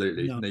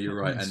 absolutely. No, you're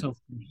right. And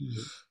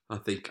I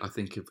think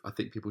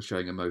people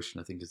showing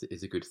emotion, I think,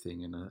 is a good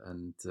thing.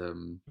 And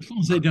as long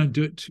as they don't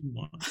do it too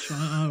much,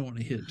 I don't want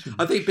to hear it too much.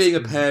 I think being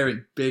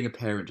a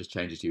parent just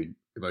changes you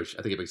emotion.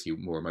 I think it makes you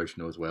more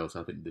emotional as well.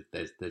 So I think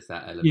there's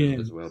that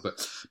element as well.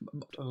 But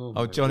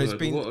John, it's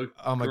been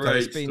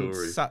it's been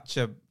story.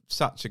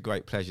 such a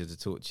great pleasure to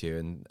talk to you,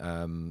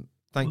 and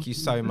thank you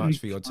so much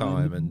for your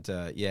time. And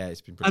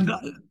it's been pretty.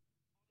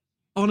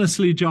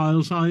 Honestly,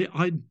 Giles, I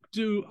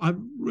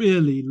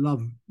really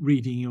love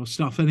reading your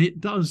stuff, and it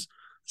does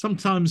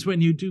sometimes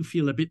when you do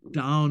feel a bit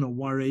down or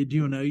worried,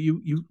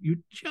 you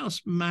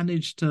just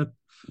manage to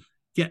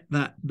get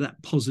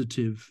that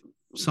positive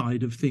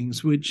side of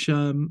things, which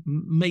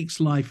makes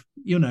life,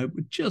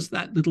 just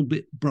that little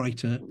bit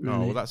brighter. Really.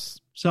 Oh, well, that's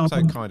so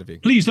kind of you.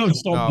 Please don't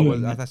stop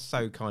doing that. That's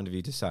so kind of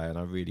you to say, and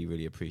I really,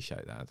 really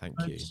appreciate that. Thank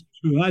you.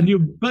 True. And you're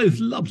both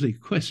lovely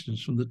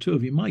questions from the two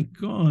of you. My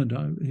God,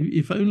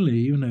 if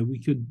only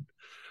we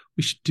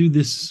should do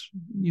this,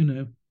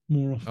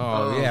 more often.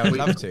 Oh yeah, I'd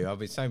love to. I'll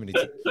be so many.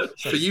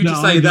 For you to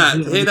say that,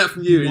 to hear that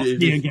from you,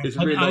 it's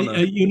a real honor.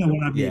 You know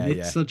what I mean?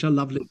 It's such a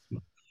lovely.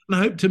 And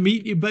I hope to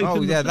meet you both.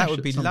 Oh yeah, that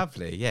would be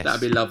lovely. Yes,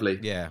 that'd be lovely.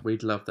 Yeah,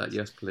 we'd love that.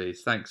 Yes,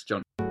 please. Thanks,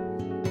 John.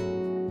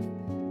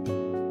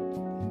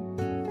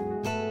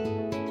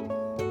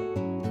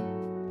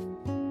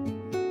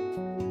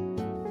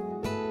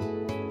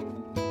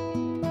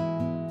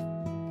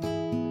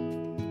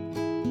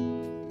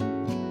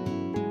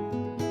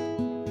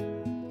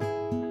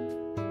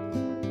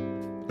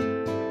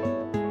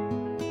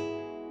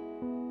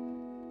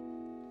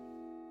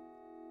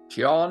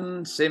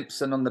 John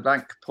Simpson on the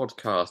Blank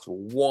Podcast.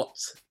 What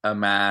a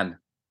man.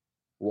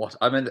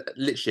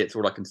 Literally, it's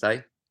all I can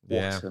say.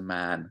 What a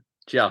man.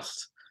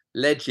 Just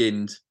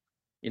legend,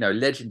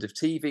 legend of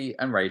TV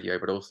and radio,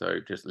 but also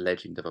just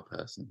legend of a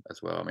person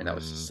as well. I mean, that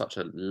was such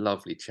a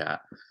lovely chat.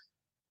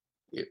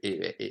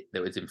 It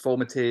was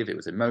informative. It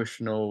was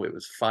emotional. It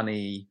was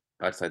funny.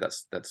 I'd say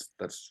that's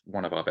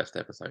one of our best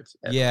episodes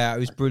ever. Yeah, it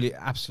was brilliant,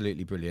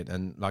 absolutely brilliant.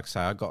 And like I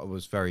say,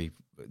 was very,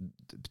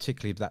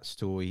 particularly that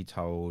story he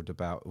told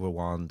about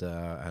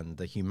Rwanda and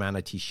the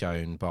humanity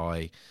shown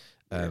by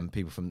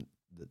people from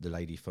the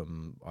lady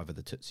from either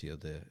the Tutsi or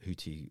the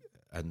Hutu,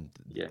 and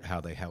how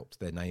they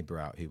helped their neighbour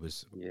out who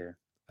was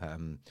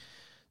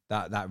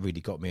that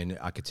really got me, and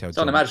I could tell it's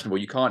unimaginable.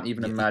 You can't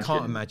even imagine. You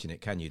can't imagine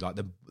it, can you? Like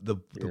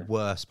the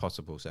worst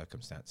possible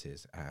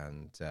circumstances,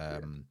 and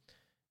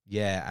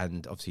Yeah,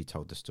 and obviously he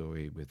told the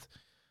story with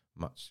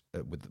much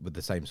with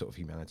the same sort of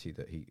humanity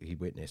that he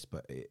witnessed.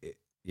 But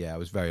I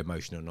was very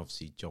emotional, and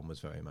obviously John was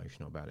very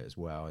emotional about it as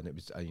well. And it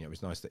was it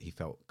was nice that he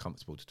felt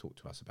comfortable to talk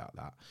to us about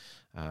that.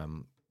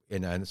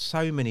 And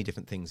so many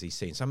different things he's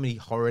seen, so many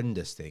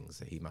horrendous things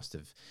that he must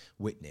have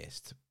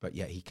witnessed, but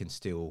yet he can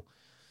still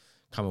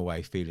come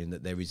away feeling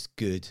that there is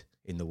good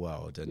in the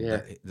world. And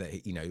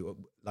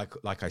that,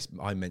 like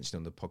I mentioned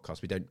on the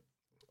podcast, we don't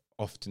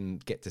often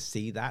get to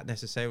see that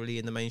necessarily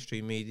in the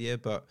mainstream media,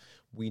 but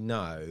we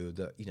know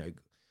that,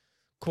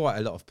 quite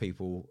a lot of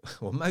people,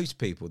 or most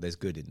people, there's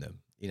good in them.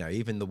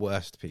 Even the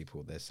worst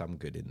people, there's some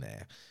good in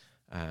there.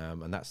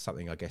 And that's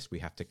something I guess we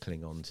have to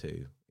cling on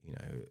to,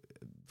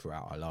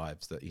 throughout our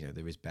lives, that,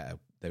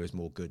 there is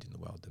more good in the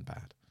world than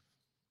bad.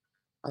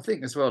 I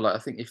think as well, I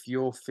think if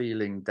you're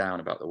feeling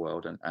down about the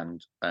world,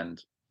 and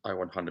I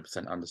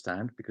 100%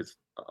 understand, because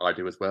I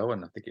do as well.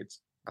 And I think it's,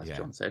 as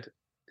John said,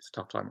 it's a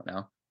tough time right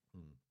now.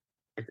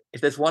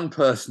 If there's one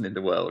person in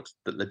the world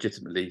that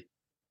legitimately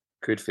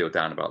could feel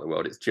down about the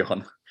world, it's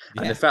John.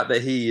 And the fact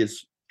that he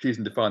is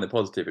choosing to find the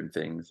positive in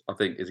things, I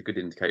think, is a good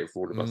indicator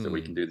for all of us that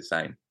we can do the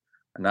same.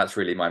 And that's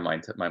really my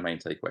main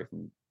takeaway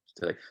from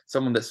today.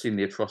 Someone that's seen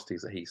the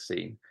atrocities that he's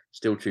seen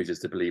still chooses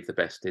to believe the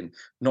best in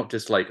not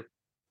just like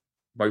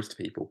most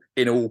people,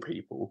 in all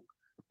people,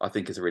 I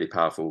think is a really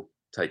powerful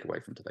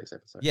takeaway from today's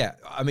episode. Yeah,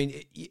 I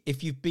mean,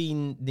 if you've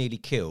been nearly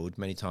killed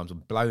many times or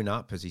blown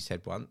up, as he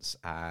said once,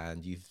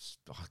 and you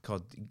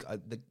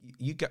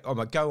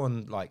go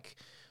on like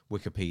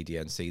Wikipedia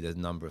and see the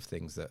number of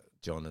things that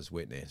John has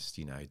witnessed,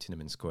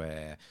 Tiananmen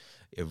Square,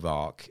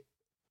 Iraq,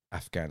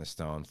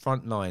 Afghanistan,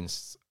 front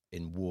lines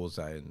in war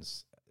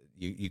zones,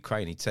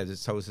 Ukraine. He told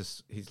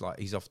us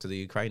he's off to the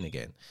Ukraine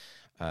again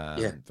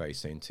very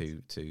soon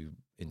to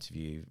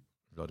interview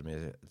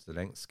Vladimir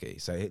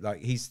Zelensky. So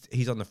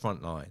he's on the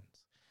front lines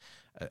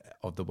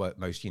of the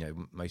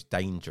most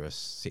dangerous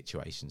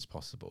situations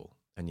possible,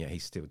 and yet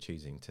he's still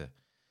choosing to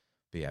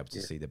be able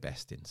to see the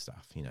best in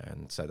stuff,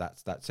 and so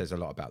that says a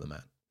lot about the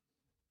man.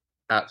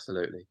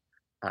 Absolutely.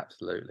 I've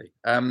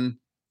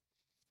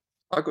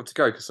got to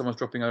go because someone's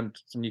dropping on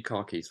some new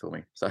car keys for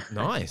me. So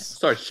nice.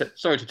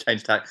 sorry to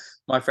change tack.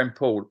 My friend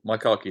Paul, my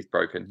car key's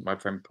broken. My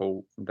friend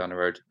Paul from down the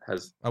road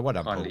has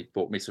kindly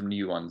bought me some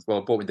new ones.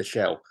 Well, bought me the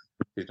shell.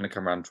 He's going to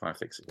come around and try and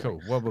fix it.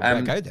 Cool. Well,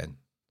 we'll go then.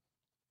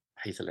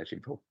 He's a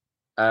legend, Paul.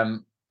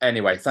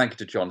 Anyway, thank you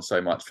to John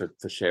so much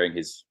for sharing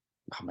his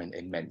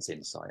immense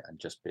insight and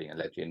just being a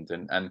legend.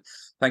 And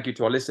thank you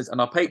to our listeners and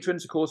our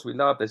patrons. Of course, we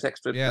love this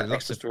extra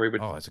story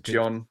with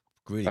John.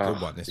 Really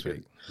good one this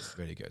week.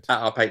 Really good. At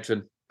our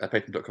patron,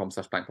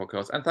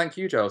 patreon.com/blankpodcast. And thank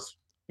you, Giles,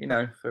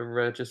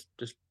 for just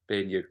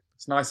being you.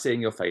 It's nice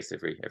seeing your face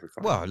every Friday.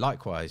 Well,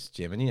 likewise,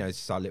 Jim. And,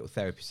 it's our little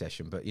therapy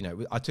session. But,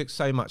 I took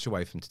so much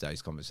away from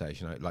today's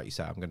conversation. Like you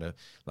said, I'm going to,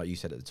 like you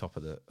said at the top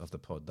of the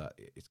pod, that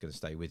it's going to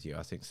stay with you.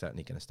 I think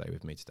certainly going to stay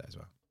with me today as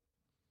well.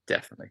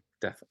 Definitely.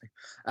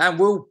 And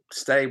we'll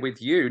stay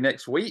with you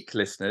next week,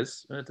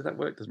 listeners. Did that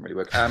work? Doesn't really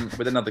work.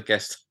 With another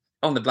guest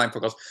on the Blank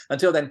Podcast.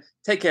 Until then,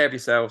 take care of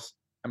yourselves.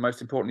 And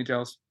most importantly,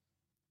 Giles,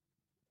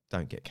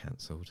 don't get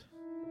cancelled.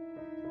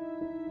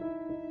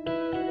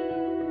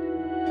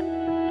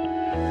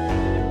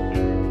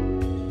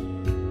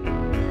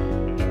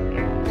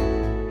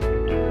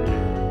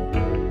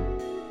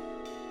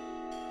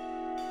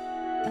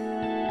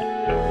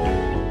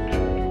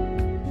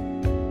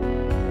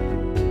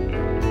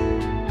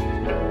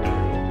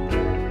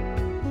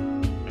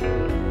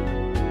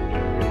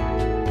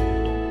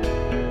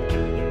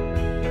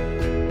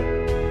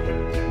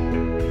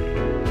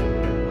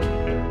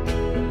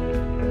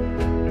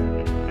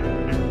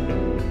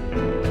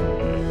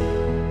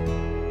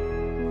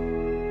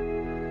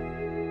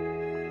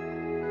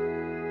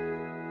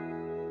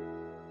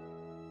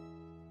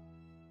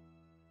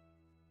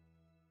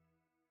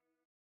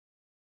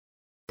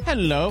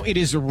 Hello, it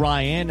is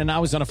Ryan, and I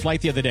was on a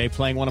flight the other day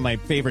playing one of my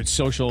favorite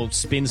social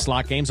spin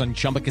slot games on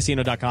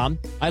ChumbaCasino.com.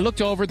 I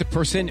looked over at the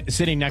person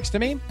sitting next to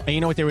me, and you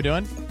know what they were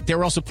doing? They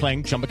were also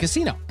playing Chumba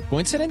Casino.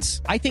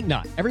 Coincidence? I think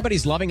not.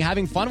 Everybody's loving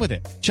having fun with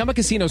it. Chumba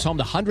Casino is home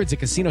to hundreds of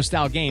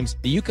casino-style games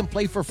that you can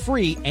play for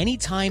free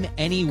anytime,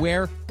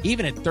 anywhere,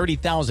 even at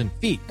 30,000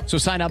 feet. So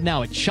sign up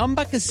now at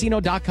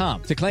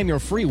ChumbaCasino.com to claim your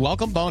free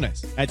welcome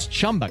bonus. That's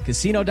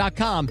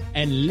ChumbaCasino.com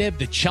and live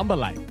the Chumba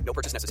life. No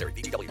purchase necessary.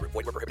 VGW. Void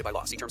where prohibited by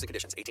law. See terms and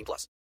conditions.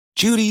 18+.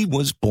 Judy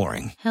was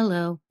boring.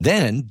 Hello.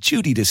 Then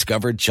Judy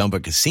discovered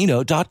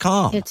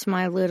ChumbaCasino.com. It's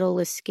my little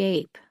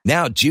escape.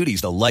 Now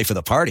Judy's the life of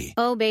the party.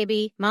 Oh,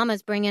 baby,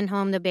 mama's bringing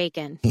home the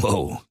bacon.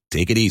 Whoa,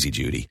 take it easy,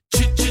 Judy.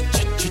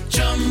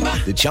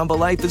 The Chumba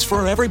life is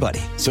for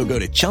everybody. So go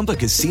to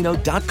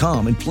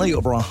ChumbaCasino.com and play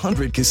over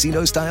 100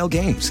 casino-style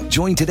games.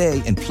 Join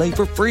today and play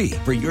for free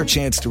for your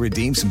chance to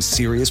redeem some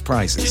serious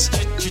prizes.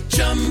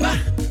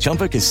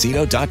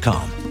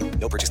 ChumbaCasino.com.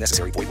 No purchase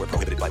necessary. Void where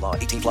prohibited by law.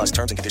 18+.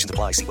 Terms and conditions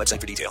apply. See website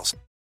for details.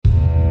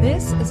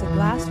 This is a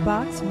Glass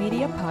Box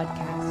Media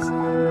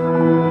Podcast.